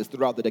practice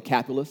throughout the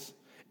Decapolis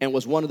and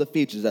was one of the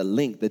features that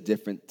linked the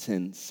different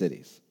 10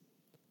 cities.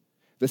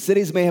 The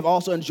cities may have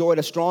also enjoyed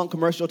a strong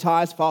commercial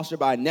ties fostered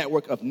by a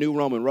network of new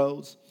Roman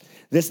roads.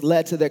 This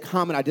led to their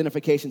common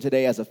identification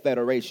today as a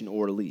federation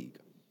or a league.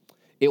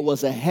 It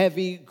was a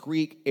heavy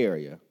Greek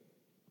area,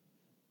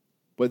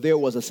 but there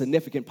was a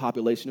significant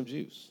population of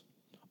Jews,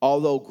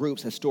 although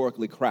groups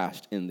historically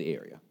crashed in the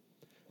area.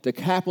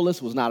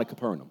 Decapolis was not a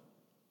Capernaum.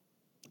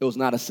 It was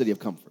not a city of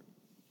comfort.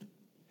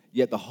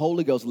 Yet the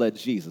Holy Ghost led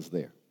Jesus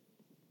there.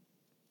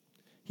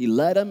 He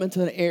led him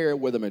into an area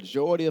where the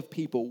majority of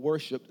people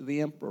worshiped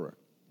the emperor.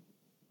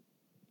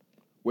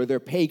 where there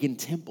are pagan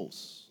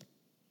temples,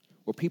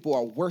 where people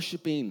are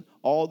worshiping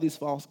all these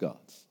false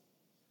gods.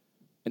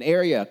 An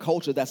area, a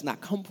culture that's not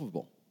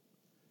comfortable.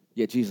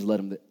 Yet Jesus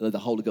let the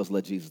Holy Ghost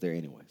let Jesus there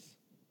anyways.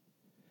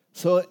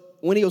 So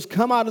when he was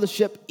come out of the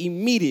ship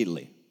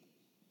immediately.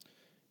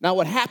 Now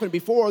what happened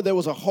before, there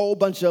was a whole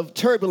bunch of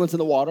turbulence in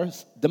the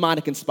waters,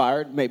 demonic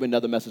inspired. Maybe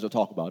another message will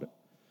talk about it.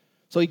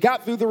 So he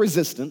got through the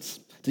resistance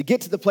to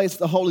get to the place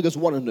the Holy Ghost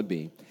wanted him to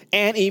be.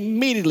 And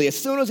immediately, as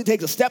soon as he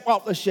takes a step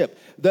off the ship,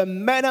 there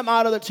met him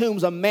out of the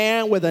tombs a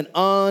man with an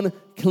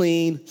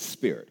unclean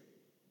spirit,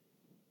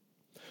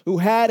 who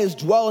had his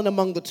dwelling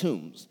among the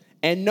tombs.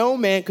 And no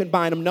man could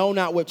bind him, no,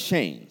 not with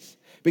chains,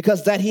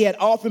 because that he had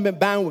often been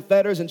bound with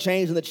fetters and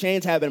chains, and the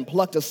chains had been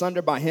plucked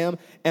asunder by him,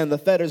 and the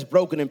fetters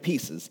broken in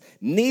pieces.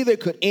 Neither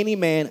could any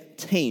man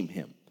tame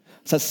him.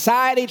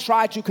 Society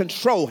tried to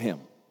control him,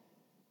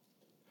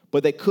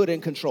 but they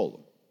couldn't control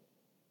him.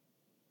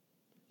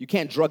 You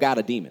can't drug out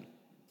a demon.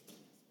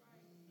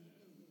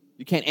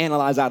 You can't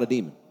analyze out a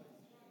demon.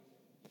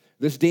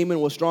 This demon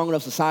was strong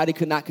enough, society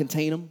could not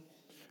contain him.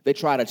 They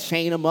try to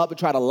chain him up, they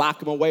try to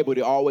lock him away, but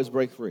he always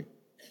break free.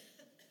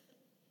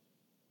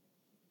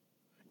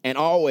 And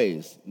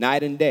always,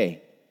 night and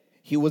day,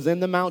 he was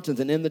in the mountains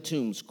and in the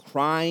tombs,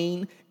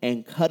 crying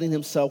and cutting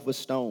himself with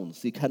stones.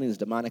 See, cutting is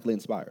demonically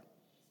inspired.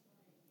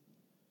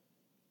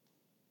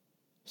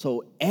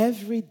 So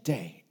every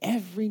day,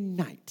 every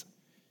night,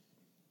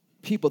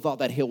 people thought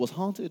that hill was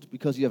haunted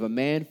because you have a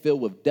man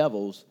filled with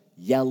devils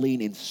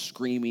yelling and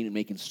screaming and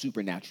making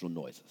supernatural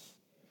noises.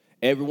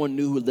 Everyone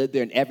knew who lived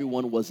there, and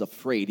everyone was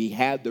afraid. He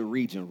had the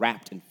region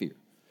wrapped in fear.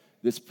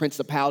 This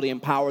principality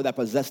and power that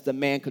possessed the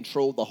man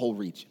controlled the whole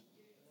region.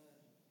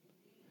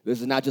 This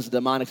is not just a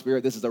demonic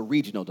spirit. This is a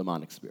regional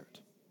demonic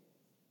spirit,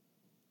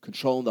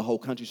 controlling the whole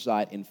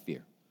countryside in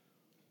fear,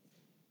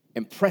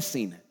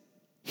 impressing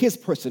his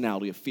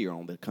personality of fear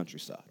on the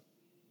countryside.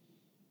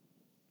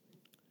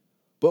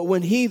 But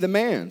when he, the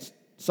man,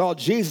 saw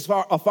Jesus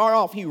afar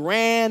off, he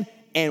ran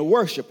and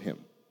worshiped him.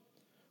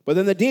 But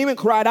then the demon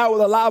cried out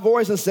with a loud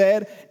voice and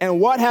said,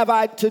 "And what have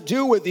I to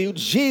do with you,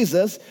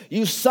 Jesus,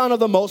 you Son of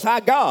the Most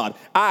High God?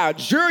 I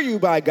adjure you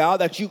by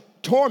God that you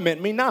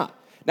torment me not."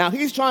 Now,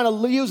 he's trying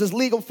to use this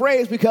legal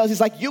phrase because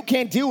he's like, you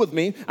can't deal with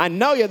me. I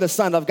know you're the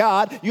Son of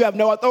God. You have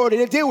no authority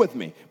to deal with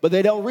me. But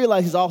they don't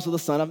realize he's also the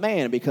Son of Man,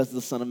 and because of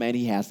the Son of Man,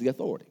 he has the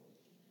authority.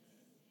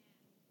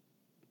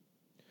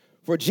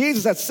 For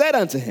Jesus had said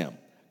unto him,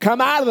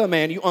 "Come out of the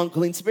man, you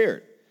unclean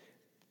spirit."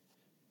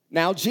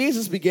 Now,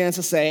 Jesus begins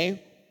to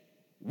say,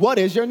 "What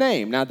is your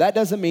name?" Now, that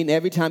doesn't mean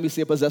every time you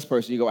see a possessed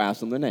person, you go ask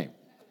them their name.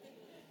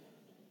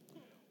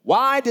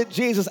 Why did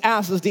Jesus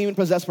ask this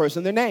demon-possessed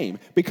person their name?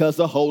 Because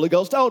the Holy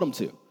Ghost told him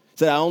to. He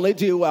said, "I only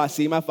do what I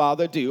see my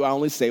Father do. I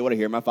only say what I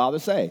hear my Father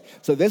say."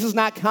 So this is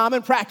not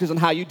common practice on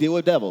how you deal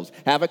with devils.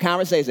 Have a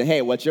conversation.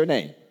 "Hey, what's your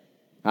name?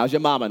 How's your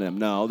mama and them?"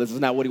 No, this is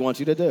not what he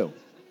wants you to do.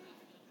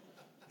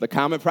 The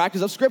common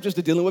practice of scriptures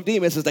to dealing with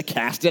demons is to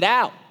cast it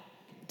out.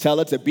 Tell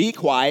it to be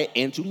quiet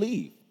and to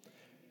leave.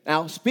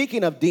 Now,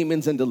 speaking of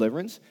demons and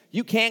deliverance,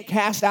 you can't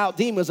cast out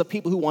demons of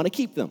people who want to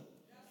keep them.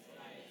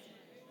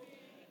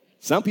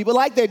 Some people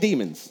like their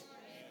demons.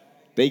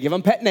 They give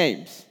them pet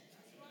names.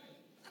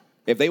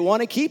 If they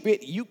want to keep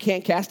it, you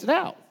can't cast it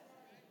out.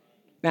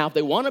 Now, if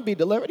they want to be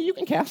delivered, you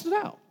can cast it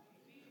out.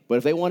 But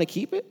if they want to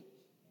keep it,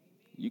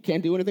 you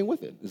can't do anything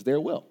with it. It's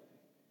their will.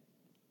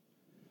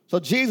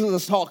 So Jesus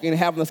is talking and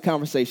having this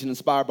conversation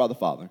inspired by the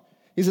Father.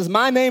 He says,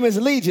 "My name is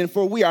Legion,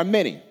 for we are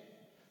many."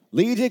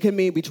 Legion can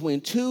mean between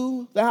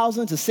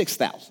 2,000 to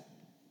 6,000.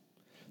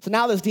 So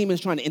now this demon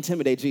is trying to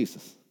intimidate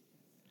Jesus.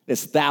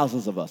 There's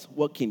thousands of us.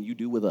 What can you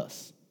do with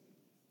us?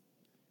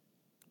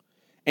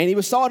 And he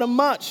besought him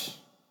much,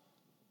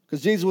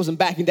 because Jesus wasn't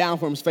backing down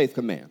from his faith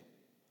command,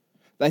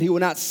 that he would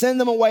not send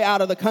them away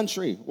out of the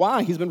country.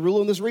 Why? He's been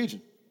ruling this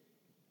region.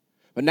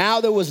 But now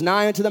there was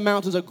nigh unto the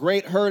mountains a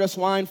great herd of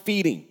swine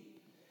feeding.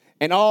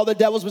 And all the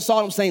devils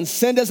besought him, saying,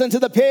 "Send us into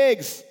the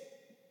pigs."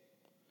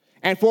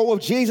 And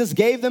forthwith Jesus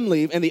gave them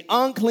leave, and the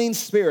unclean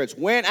spirits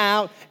went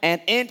out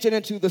and entered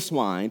into the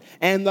swine,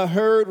 and the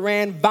herd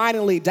ran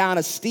violently down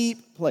a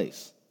steep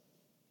place.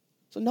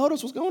 So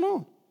notice what's going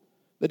on.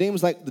 The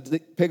demons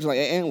the pigs are like,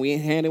 "And we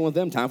ain't handing with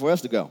them. Time for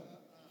us to go."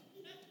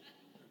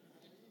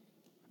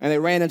 And they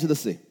ran into the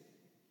sea.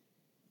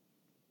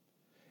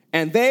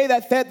 And they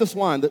that fed the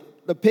swine,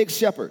 the pig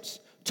shepherds,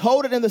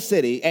 told it in the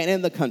city and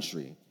in the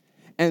country.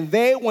 And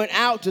they went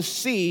out to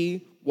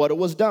see what it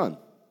was done.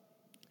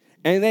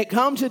 And they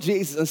come to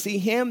Jesus and see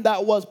him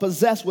that was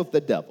possessed with the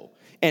devil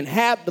and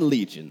had the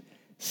legion,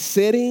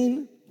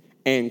 sitting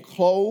and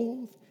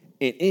clothed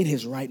and in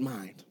his right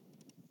mind.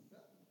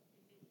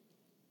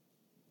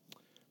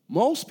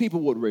 Most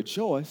people would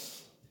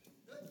rejoice,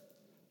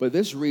 but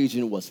this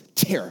region was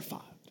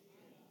terrified.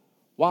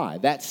 Why?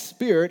 That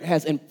spirit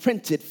has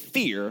imprinted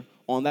fear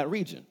on that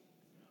region.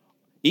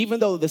 Even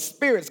though the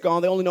spirit's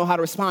gone, they only know how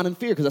to respond in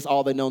fear because that's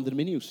all they've known and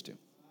been used to.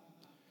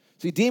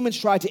 See, demons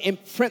try to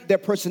imprint their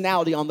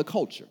personality on the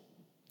culture.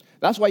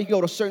 That's why you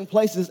go to certain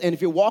places, and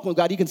if you're walking with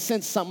God, you can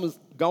sense something's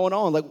going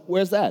on. Like,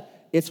 where's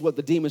that? It's what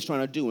the demon's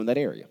trying to do in that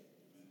area.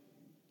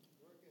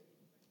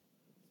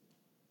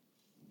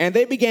 And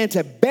they began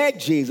to beg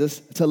Jesus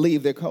to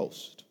leave their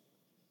coast.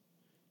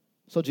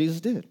 So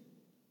Jesus did.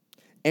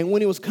 And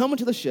when he was coming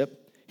to the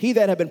ship, he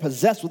that had been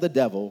possessed with the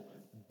devil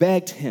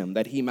begged him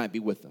that he might be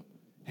with them.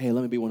 Hey,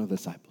 let me be one of the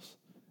disciples.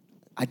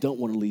 I don't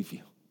want to leave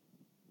you.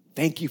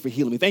 Thank you for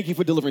healing me. Thank you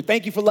for delivering.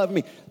 Thank you for loving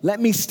me. Let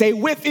me stay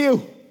with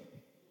you.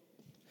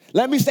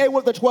 Let me stay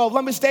with the 12.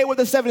 Let me stay with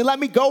the 70. Let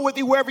me go with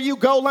you wherever you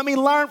go. Let me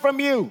learn from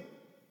you.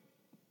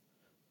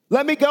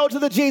 Let me go to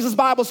the Jesus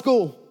Bible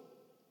school.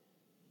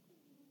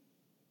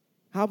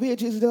 Howbeit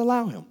Jesus did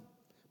allow him,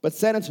 but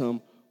said unto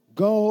him,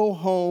 go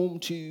home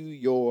to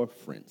your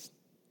friends.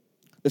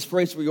 This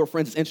phrase for your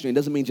friends is interesting. It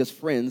doesn't mean just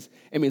friends.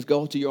 It means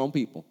go to your own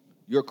people,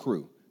 your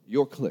crew,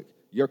 your clique,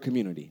 your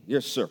community,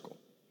 your circle.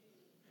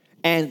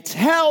 And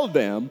tell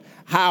them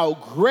how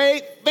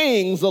great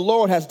things the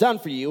Lord has done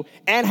for you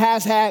and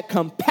has had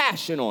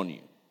compassion on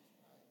you.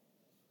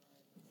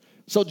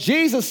 So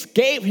Jesus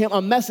gave him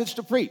a message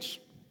to preach.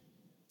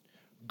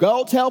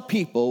 Go tell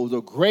people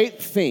the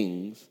great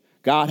things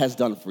God has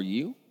done for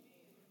you,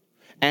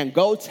 and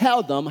go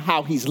tell them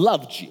how he's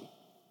loved you,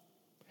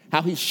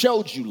 how he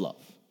showed you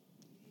love.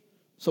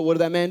 So what did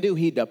that man do?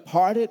 He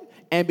departed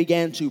and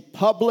began to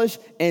publish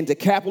in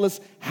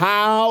Decapolis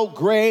how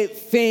great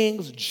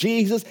things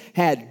Jesus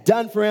had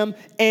done for him,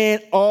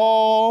 and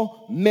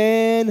all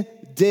men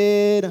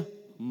did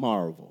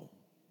marvel.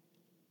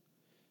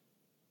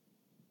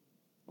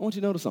 I want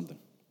you to notice something.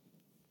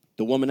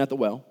 The woman at the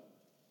well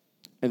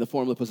and the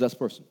formerly possessed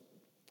person.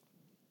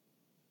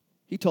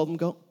 He told them,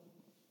 go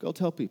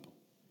tell people.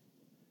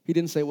 He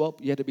didn't say, well,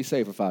 you had to be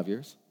saved for 5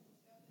 years.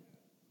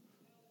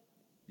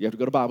 You have to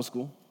go to Bible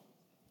school.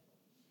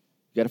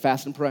 You got to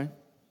fast and pray.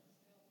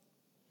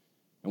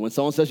 And when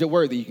someone says you're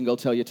worthy, you can go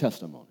tell your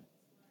testimony.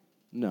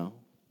 No.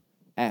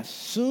 As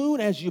soon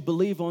as you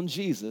believe on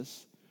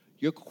Jesus,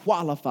 you're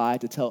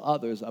qualified to tell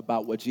others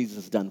about what Jesus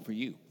has done for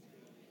you.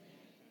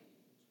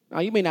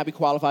 Now, you may not be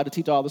qualified to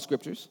teach all the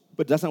scriptures,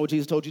 but that's not what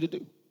Jesus told you to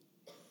do.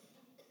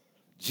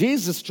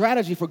 Jesus'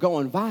 strategy for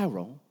going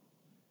viral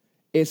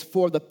is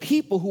for the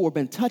people who have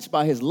been touched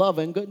by his love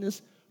and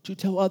goodness to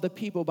tell other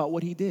people about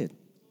what he did.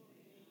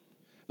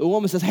 The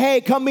woman says, hey,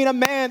 come meet a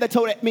man that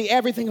told me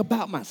everything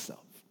about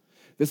myself.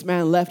 This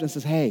man left and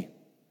says, hey,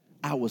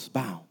 I was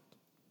bound,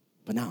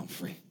 but now I'm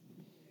free.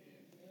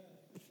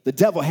 The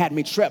devil had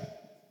me tripped,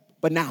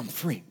 but now I'm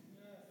free.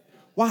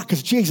 Why?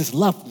 Because Jesus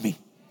loved me.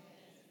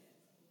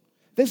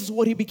 This is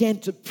what he began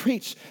to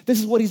preach. This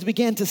is what he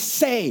began to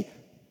say.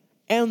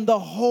 And the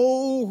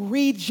whole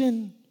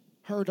region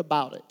heard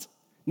about it.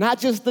 Not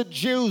just the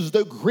Jews,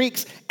 the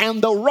Greeks,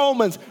 and the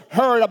Romans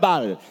heard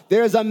about it.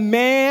 There's a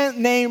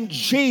man named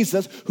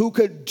Jesus who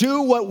could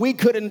do what we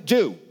couldn't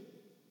do.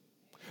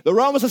 The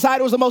Roman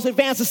society was the most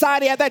advanced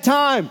society at that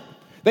time.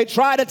 They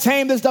tried to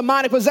tame this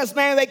demonic possessed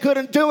man. They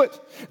couldn't do it.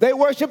 They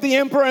worshiped the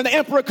emperor, and the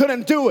emperor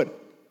couldn't do it.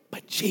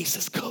 But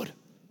Jesus could.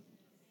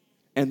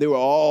 And they were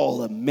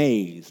all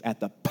amazed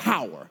at the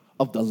power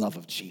of the love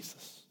of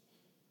Jesus.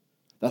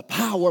 The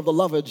power of the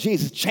love of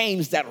Jesus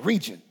changed that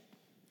region.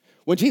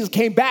 When Jesus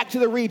came back to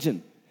the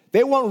region,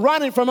 they weren't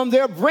running from him.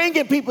 They were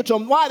bringing people to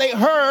him. Why? They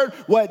heard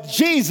what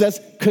Jesus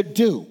could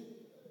do.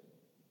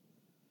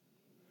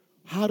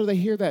 How do they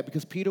hear that?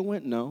 Because Peter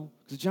went? No.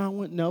 Because John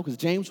went? No. Because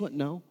James went?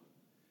 No.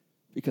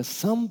 Because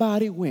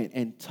somebody went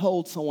and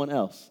told someone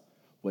else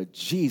what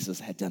Jesus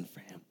had done for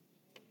him.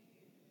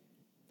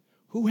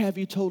 Who have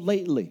you told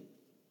lately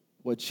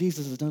what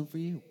Jesus has done for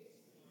you?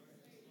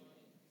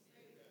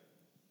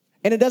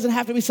 And it doesn't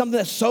have to be something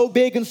that's so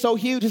big and so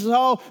huge. It says,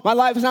 oh, my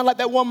life is not like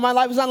that woman. My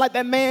life is not like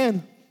that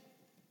man.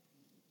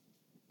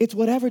 It's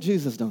whatever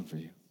Jesus has done for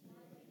you.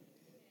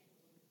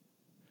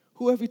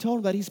 Who have you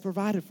told that he's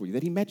provided for you,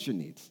 that he met your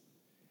needs?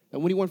 That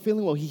when you weren't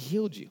feeling well, he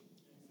healed you?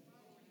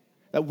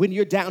 That when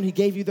you're down, he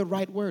gave you the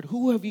right word?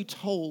 Who have you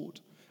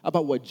told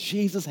about what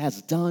Jesus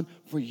has done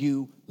for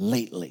you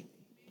lately?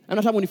 I'm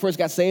not talking when you first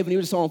got saved and you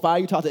were just on fire.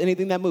 You talked to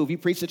anything that moved. You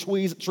preached to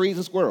trees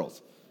and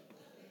squirrels.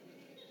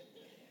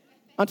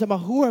 I'm talking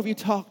about who have you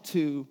talked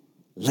to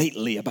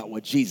lately about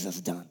what Jesus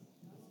has done?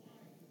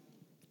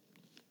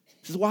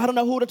 He says, well, I don't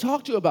know who to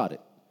talk to about it.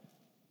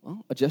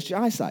 Well, adjust your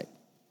eyesight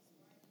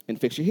and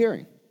fix your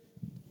hearing.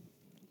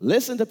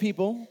 Listen to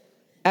people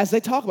as they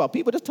talk about.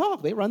 People just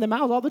talk. They run their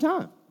mouths all the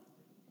time.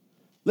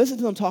 Listen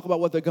to them talk about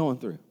what they're going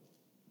through.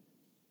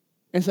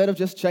 Instead of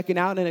just checking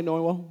out and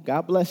ignoring, well,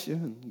 God bless you,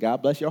 and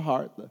God bless your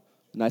heart, the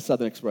nice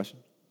Southern expression.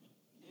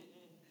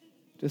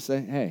 Just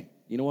say, hey,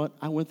 you know what?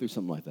 I went through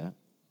something like that.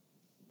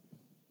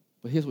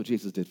 But here's what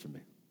Jesus did for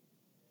me.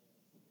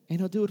 And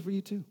he'll do it for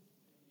you too.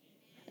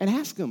 And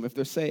ask them if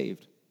they're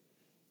saved.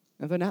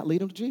 And if they're not,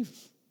 lead them to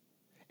Jesus.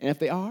 And if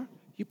they are,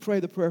 you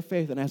pray the prayer of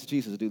faith and ask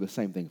Jesus to do the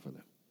same thing for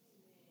them.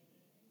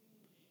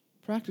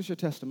 Practice your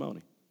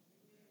testimony.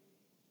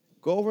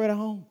 Go over it at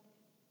home.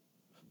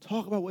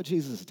 Talk about what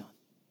Jesus has done.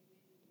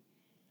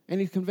 And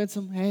you convince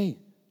them, hey,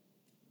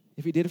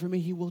 if he did it for me,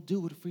 he will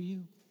do it for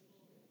you.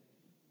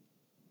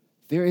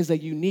 There is a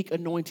unique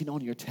anointing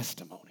on your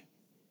testimony.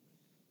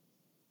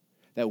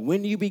 That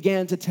when you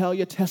began to tell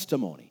your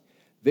testimony,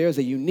 There's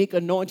a unique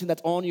anointing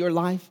that's on your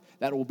life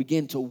that will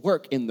begin to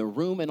work in the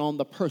room and on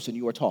the person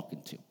you are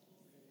talking to.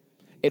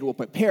 It will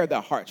prepare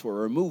their hearts, will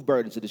remove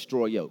burdens, to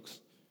destroy yokes,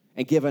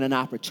 and give it an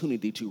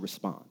opportunity to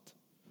respond.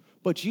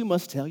 But you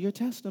must tell your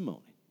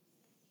testimony.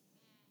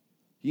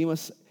 You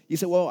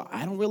say, well,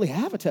 I don't really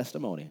have a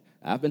testimony.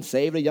 I've been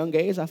saved at a young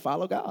age. I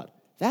follow God.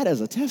 That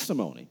is a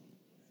testimony.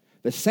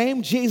 The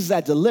same Jesus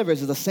that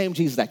delivers is the same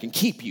Jesus that can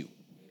keep you.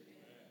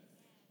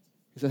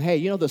 He said,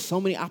 hey, there's so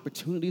many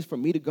opportunities for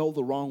me to go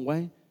the wrong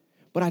way,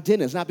 but I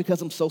didn't. It's not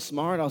because I'm so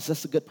smart. I was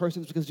just a good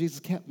person. It's because Jesus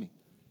kept me.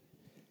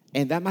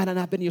 And that might have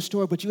not been your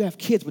story, but you have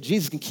kids, but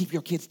Jesus can keep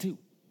your kids too.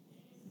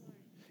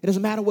 It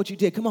doesn't matter what you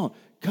did. Come on,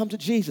 come to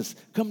Jesus.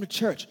 Come to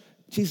church.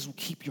 Jesus will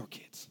keep your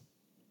kids.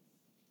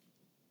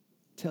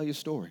 Tell your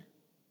story.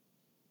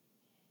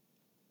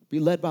 Be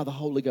led by the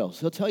Holy Ghost.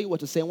 He'll tell you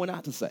what to say and what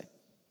not to say.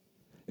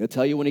 He'll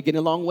tell you when you're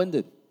getting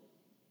long-winded.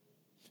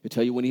 He'll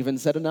tell you when you haven't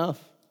said enough.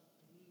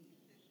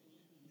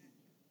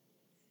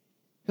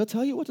 He'll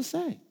tell you what to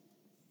say.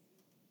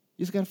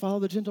 You just got to follow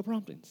the gentle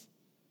promptings.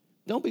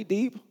 Don't be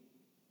deep.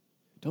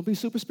 Don't be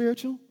super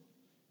spiritual.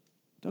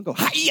 Don't go,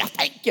 hi-ya,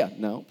 thank you.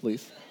 No,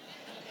 please.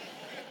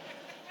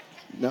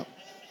 No.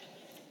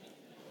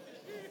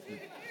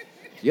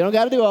 You don't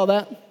got to do all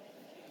that.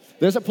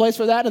 There's a place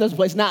for that, and there's a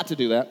place not to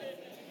do that.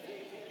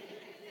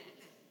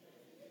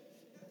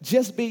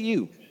 Just be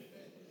you.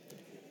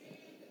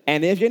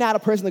 And if you're not a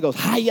person that goes,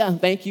 hi-ya,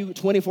 thank you,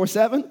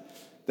 24/7,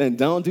 then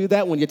don't do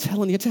that when you're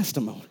telling your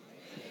testimony.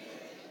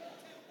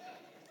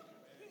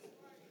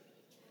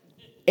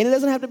 And it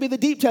doesn't have to be the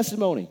deep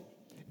testimony.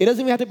 It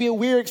doesn't even have to be a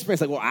weird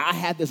experience. Like, well, I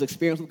had this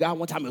experience with God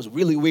one time. It was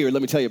really weird.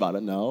 Let me tell you about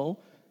it. No,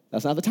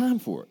 that's not the time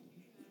for it.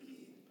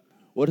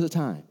 What is the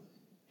time?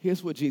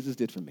 Here's what Jesus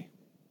did for me.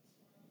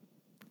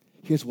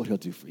 Here's what he'll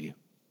do for you.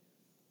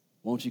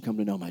 Won't you come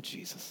to know my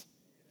Jesus?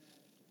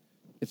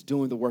 It's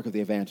doing the work of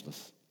the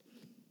evangelist.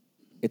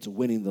 It's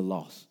winning the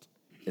lost.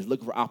 It's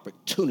looking for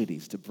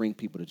opportunities to bring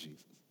people to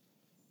Jesus.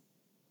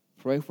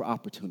 Pray for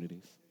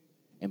opportunities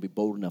and be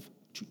bold enough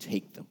to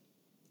take them.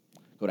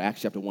 Go to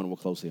Acts chapter 1 and we'll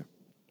close here.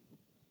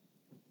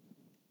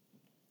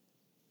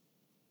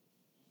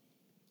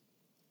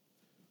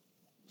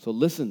 So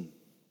listen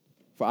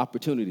for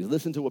opportunities.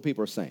 Listen to what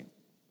people are saying.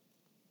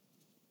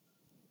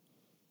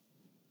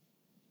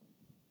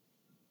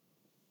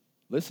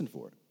 Listen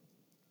for it.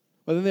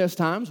 But then there's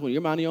times when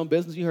you're minding your own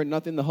business, you heard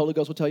nothing, the Holy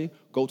Ghost will tell you,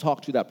 go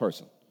talk to that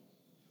person.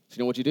 So you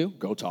know what you do?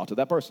 Go talk to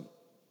that person.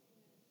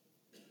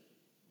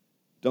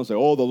 Don't say,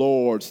 oh, the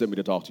Lord sent me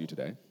to talk to you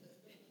today.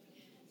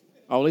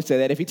 I only say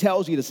that if he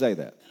tells you to say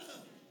that.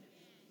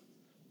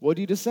 What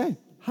do you just say?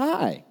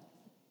 Hi.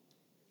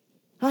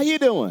 How you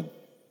doing?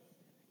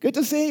 Good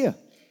to see you.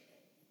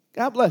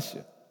 God bless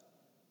you.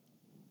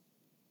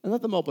 And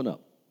let them open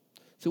up.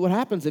 See, what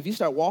happens if you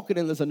start walking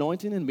in this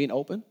anointing and being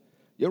open,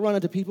 you'll run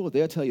into people,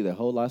 they'll tell you their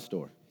whole life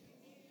story.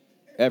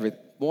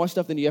 More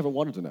stuff than you ever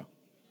wanted to know.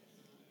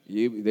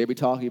 They'll be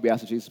talking, you'll be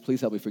asking Jesus, please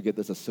help me forget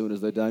this as soon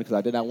as they're done, because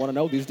I did not want to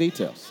know these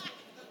details.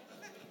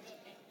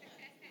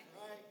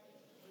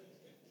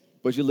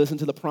 But you listen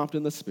to the prompt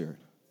in the Spirit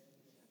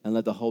and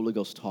let the Holy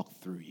Ghost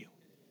talk through you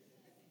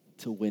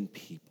to win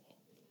people.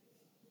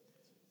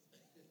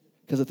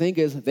 Because the thing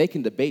is, they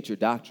can debate your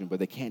doctrine, but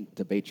they can't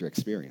debate your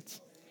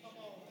experience.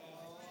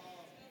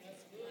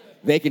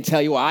 They can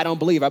tell you, well, I don't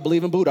believe. I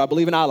believe in Buddha. I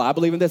believe in Allah. I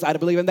believe in this. I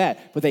believe in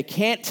that. But they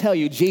can't tell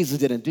you Jesus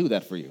didn't do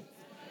that for you.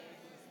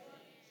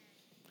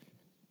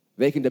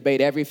 They can debate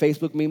every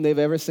Facebook meme they've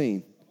ever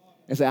seen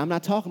and say, I'm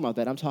not talking about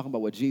that. I'm talking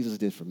about what Jesus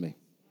did for me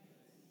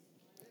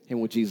and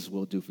what Jesus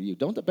will do for you.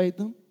 Don't debate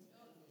them.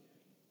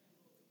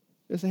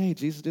 Just say, hey,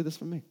 Jesus did this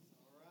for me.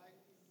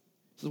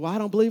 Says, well, I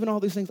don't believe in all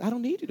these things. I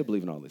don't need you to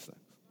believe in all these things.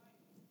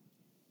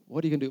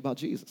 What are you going to do about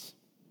Jesus?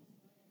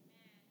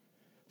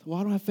 So, well,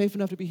 I don't have faith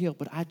enough to be healed,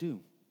 but I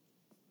do.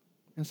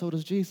 And so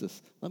does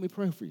Jesus. Let me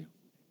pray for you.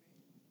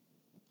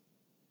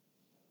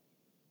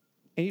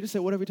 And you just say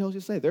whatever he tells you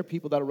to say. There are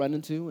people that I run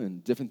into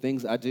and different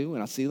things I do,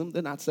 and I see them,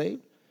 they're not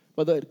saved.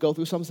 But they go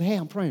through something and say, hey,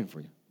 I'm praying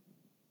for you.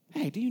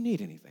 Hey, do you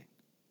need anything?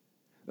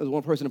 There's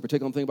one person in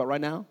particular I'm thinking about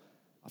right now.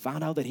 I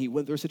found out that he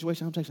went through a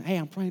situation. I'm texting, hey,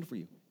 I'm praying for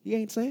you. He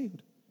ain't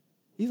saved.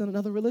 He's in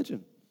another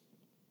religion.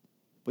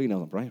 But he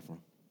knows I'm praying for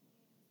him.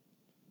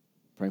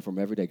 Praying for him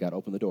every day. God,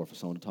 open the door for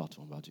someone to talk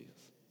to him about Jesus.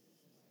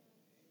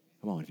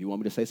 Come on, if you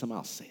want me to say something,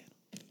 I'll say it.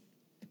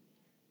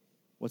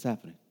 What's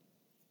happening?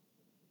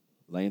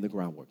 Laying the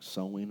groundwork,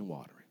 sowing and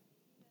watering.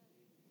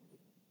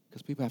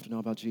 Because people have to know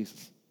about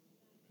Jesus.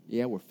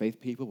 Yeah, we're faith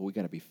people, but we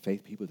got to be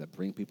faith people that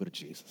bring people to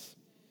Jesus.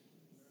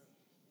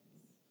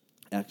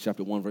 Acts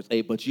chapter 1, verse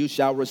 8, but you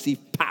shall receive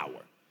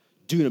power,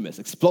 dunamis,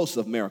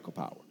 explosive miracle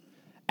power.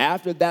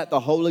 After that,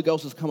 the Holy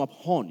Ghost has come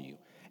upon you,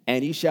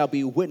 and ye shall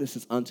be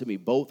witnesses unto me,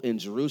 both in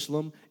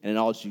Jerusalem and in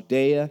all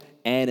Judea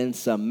and in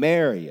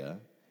Samaria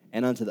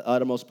and unto the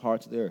uttermost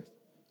parts of the earth.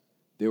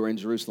 They were in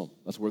Jerusalem.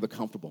 That's where they're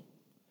comfortable.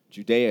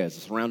 Judea is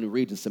the surrounding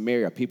region.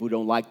 Samaria, people who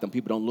don't like them,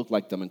 people don't look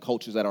like them, and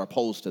cultures that are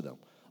opposed to them.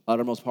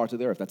 Uttermost parts of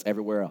the earth, that's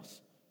everywhere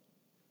else.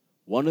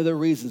 One of the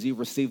reasons you've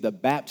received the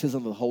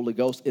baptism of the Holy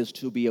Ghost is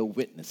to be a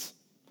witness.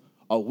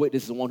 A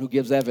witness is the one who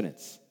gives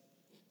evidence,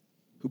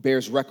 who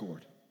bears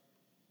record,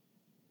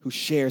 who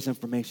shares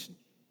information.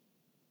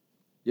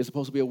 You're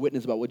supposed to be a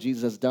witness about what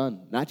Jesus has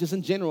done, not just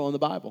in general in the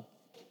Bible,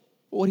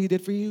 but what he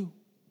did for you.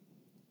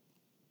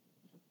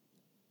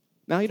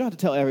 Now, you don't have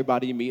to tell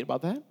everybody you meet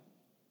about that.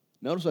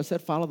 Notice I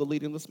said follow the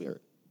leading of the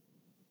Spirit.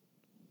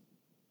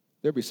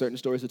 There'll be certain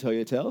stories to tell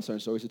you to tell,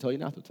 certain stories to tell you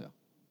not to tell.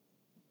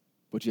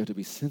 But you have to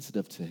be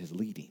sensitive to his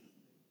leading.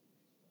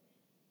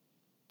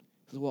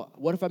 He says, well,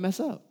 what if I mess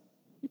up?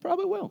 You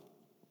probably will.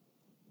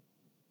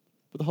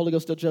 But the Holy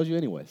Ghost still tells you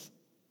anyways.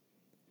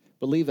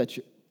 Believe that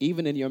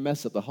even in your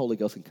mess up, the Holy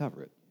Ghost can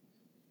cover it.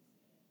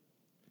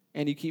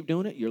 And you keep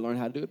doing it, you'll learn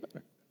how to do it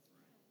better.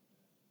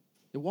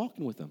 You're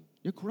walking with them.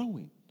 You're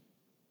growing.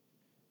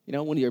 You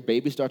know, when your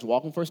baby starts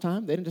walking first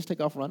time, they didn't just take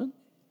off running.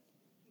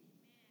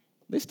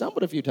 They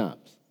stumbled a few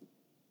times.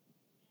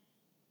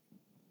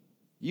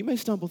 You may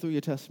stumble through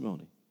your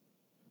testimony,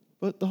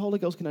 but the Holy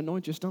Ghost can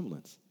anoint your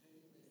stumblings.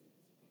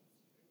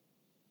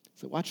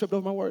 So, well, I tripped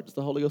over my words.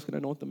 The Holy Ghost can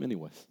anoint them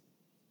anyways.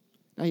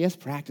 Now, yes,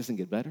 practice and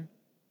get better,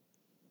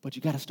 but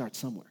you got to start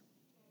somewhere.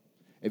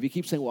 If you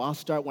keep saying, well, I'll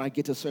start when I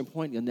get to a certain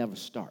point, you'll never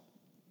start.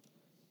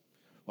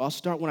 Well, I'll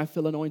start when I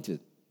feel anointed.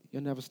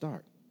 You'll never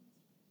start.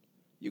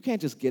 You can't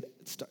just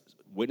start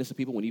witness to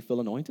people when you feel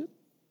anointed.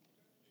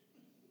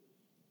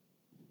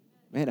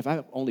 Man, if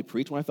I only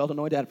preached when I felt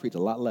anointed, I'd preach a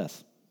lot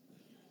less.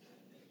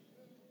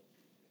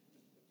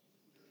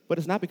 But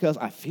it's not because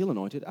I feel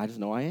anointed, I just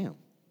know I am.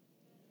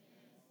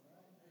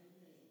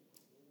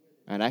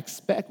 And I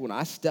expect when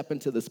I step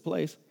into this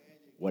place,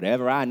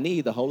 whatever I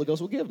need, the Holy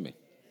Ghost will give me.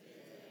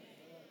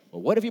 But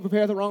what if you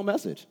prepare the wrong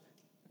message?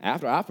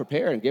 After I've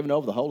prepared and given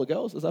over the Holy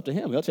Ghost, it's up to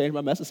him. He'll change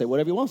my message, say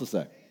whatever he wants to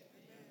say.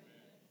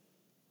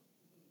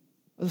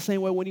 It's the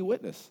same way when you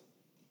witness.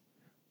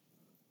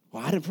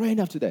 Well, I didn't pray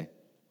enough today.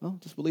 Well,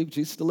 just believe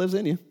Jesus still lives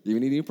in you. You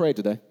need to pray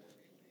today.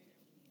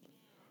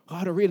 Oh, I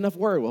didn't read enough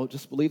word. Well,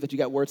 just believe that you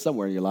got word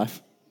somewhere in your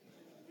life.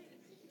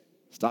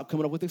 Stop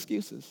coming up with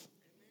excuses.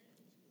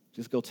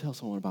 Just go tell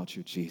someone about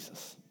your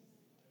Jesus.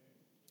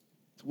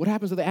 So what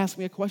happens if they ask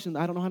me a question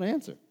that I don't know how to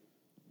answer?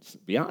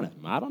 Just be honest.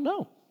 I don't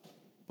know.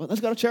 Well, let's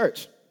go to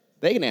church.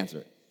 They can answer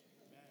it.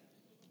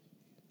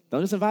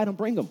 Don't just invite them,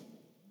 bring them.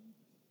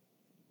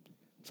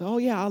 So, oh,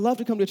 yeah, I'd love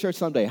to come to church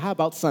someday. How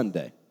about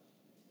Sunday?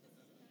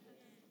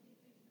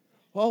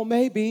 Well,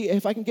 maybe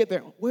if I can get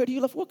there. Where do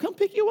you live? Well, come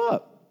pick you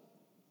up.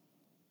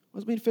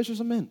 Let's be fishers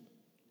of men.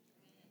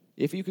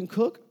 If you can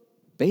cook,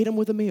 bait them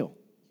with a meal.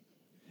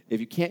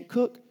 If you can't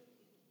cook,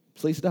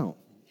 please don't.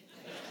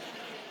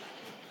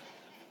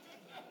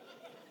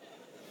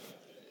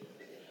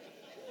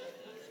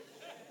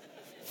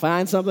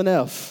 Find something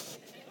else.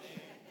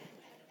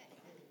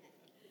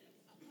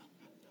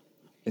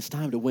 It's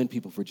time to win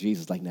people for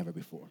Jesus like never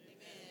before.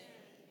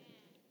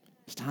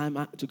 It's time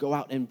to go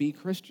out and be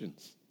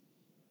Christians.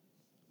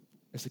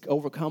 It's to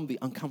overcome the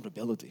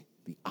uncomfortability,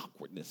 the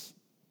awkwardness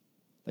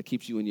that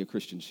keeps you in your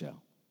Christian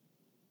shell.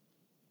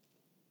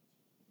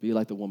 Be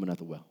like the woman at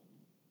the well.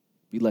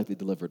 Be like the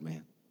delivered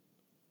man.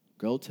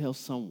 Go tell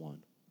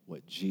someone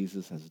what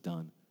Jesus has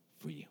done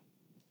for you.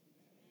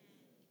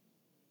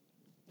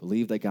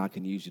 Believe that God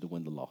can use you to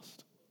win the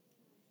lost.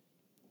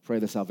 Pray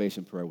the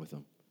salvation prayer with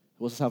them.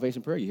 What's the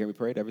salvation prayer? You hear me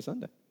pray it every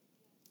Sunday.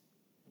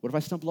 What if I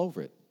stumble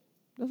over it?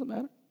 Doesn't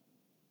matter.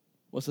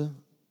 What's the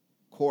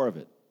core of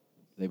it?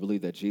 They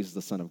believe that Jesus is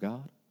the Son of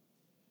God,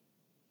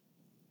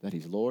 that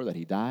he's Lord, that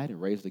he died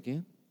and raised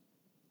again.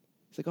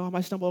 It's like, oh, I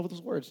might stumble over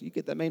those words. You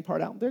get that main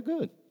part out, they're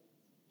good.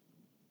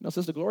 You know,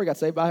 Sister Glory got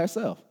saved by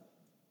herself.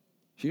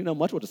 She didn't know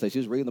much what to say. She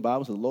was reading the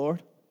Bible and said,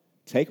 Lord,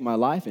 take my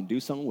life and do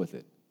something with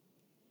it.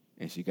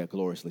 And she got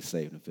gloriously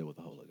saved and filled with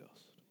the Holy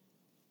Ghost.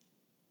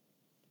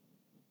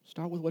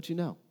 Start with what you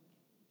know.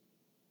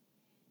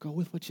 Go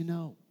with what you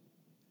know.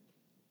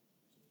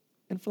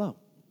 And flow.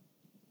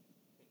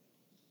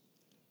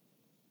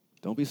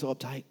 Don't be so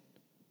uptight.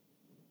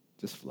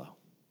 Just flow.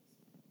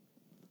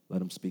 Let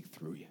him speak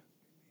through you.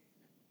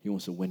 He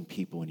wants to win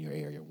people in your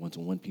area. Wants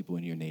to win people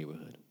in your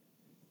neighborhood.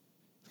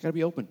 It's got to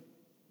be open.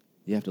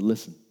 You have to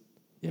listen.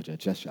 You have to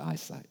adjust your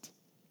eyesight.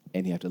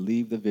 And you have to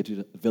leave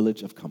the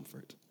village of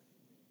comfort.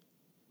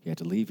 You have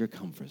to leave your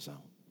comfort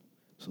zone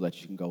so that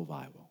you can go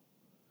viral.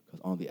 Because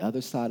on the other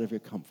side of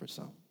your comfort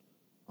zone,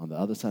 on the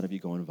other side of you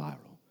going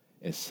viral,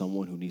 is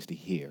someone who needs to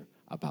hear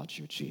about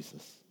your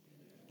Jesus.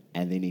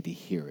 And they need to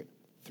hear it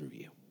through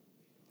you.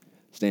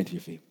 Stand to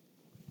your feet.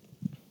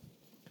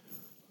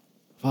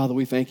 Father,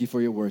 we thank you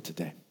for your word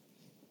today.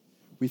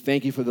 We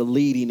thank you for the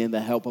leading and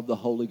the help of the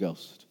Holy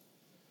Ghost.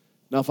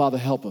 Now, Father,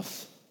 help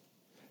us,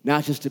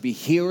 not just to be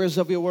hearers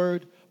of your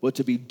word, but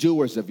to be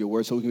doers of your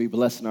word so we can be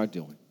blessed in our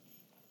doing.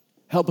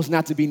 Help us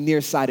not to be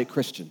nearsighted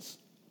Christians.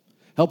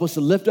 Help us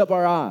to lift up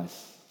our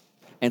eyes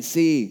and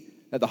see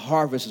that the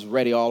harvest is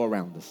ready all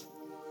around us.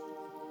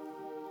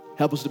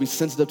 Help us to be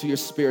sensitive to your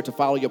spirit, to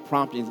follow your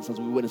promptings as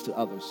we witness to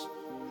others.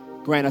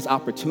 Grant us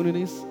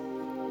opportunities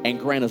and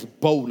grant us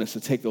boldness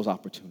to take those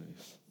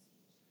opportunities.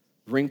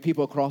 Bring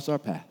people across our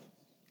path.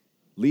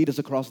 Lead us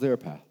across their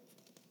path.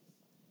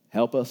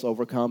 Help us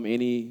overcome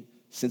any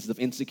sensitive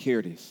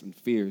insecurities and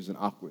fears and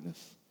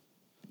awkwardness,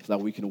 so that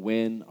we can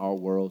win our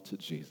world to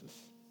Jesus,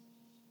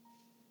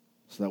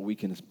 so that we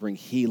can bring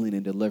healing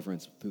and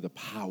deliverance through the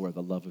power of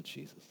the love of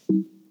Jesus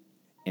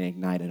and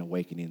ignite an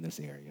awakening in this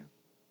area.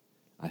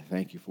 I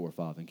thank you for it,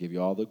 Father, and give you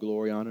all the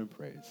glory, honor, and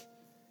praise.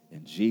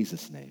 In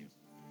Jesus' name,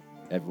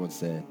 everyone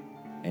said,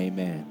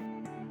 amen.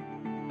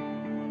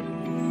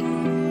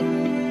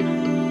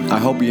 I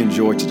hope you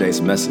enjoyed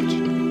today's message.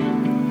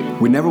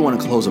 We never want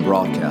to close a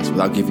broadcast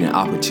without giving you an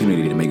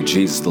opportunity to make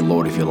Jesus the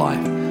Lord of your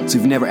life. So if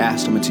you've never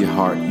asked him into your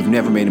heart, you've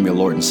never made him your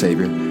Lord and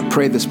Savior,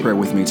 pray this prayer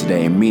with me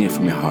today and mean it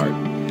from your heart.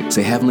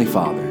 Say, Heavenly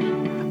Father,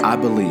 I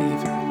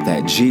believe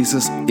that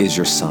Jesus is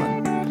your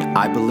Son.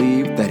 I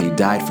believe that he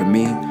died for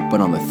me, but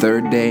on the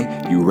third day,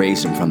 you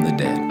raised him from the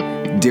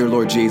dead. Dear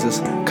Lord Jesus,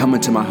 come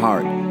into my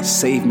heart.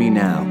 Save me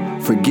now.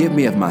 Forgive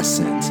me of my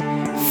sins.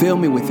 Fill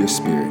me with your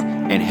Spirit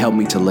and help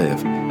me to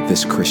live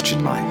this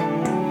Christian life.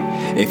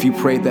 If you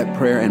prayed that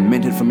prayer and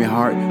meant it from your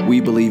heart,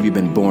 we believe you've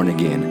been born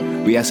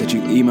again. We ask that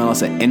you email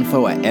us at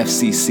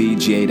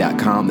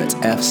info@fccga.com. That's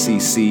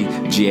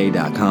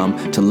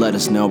fccga.com to let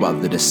us know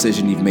about the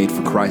decision you've made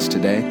for Christ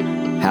today.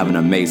 Have an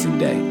amazing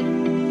day.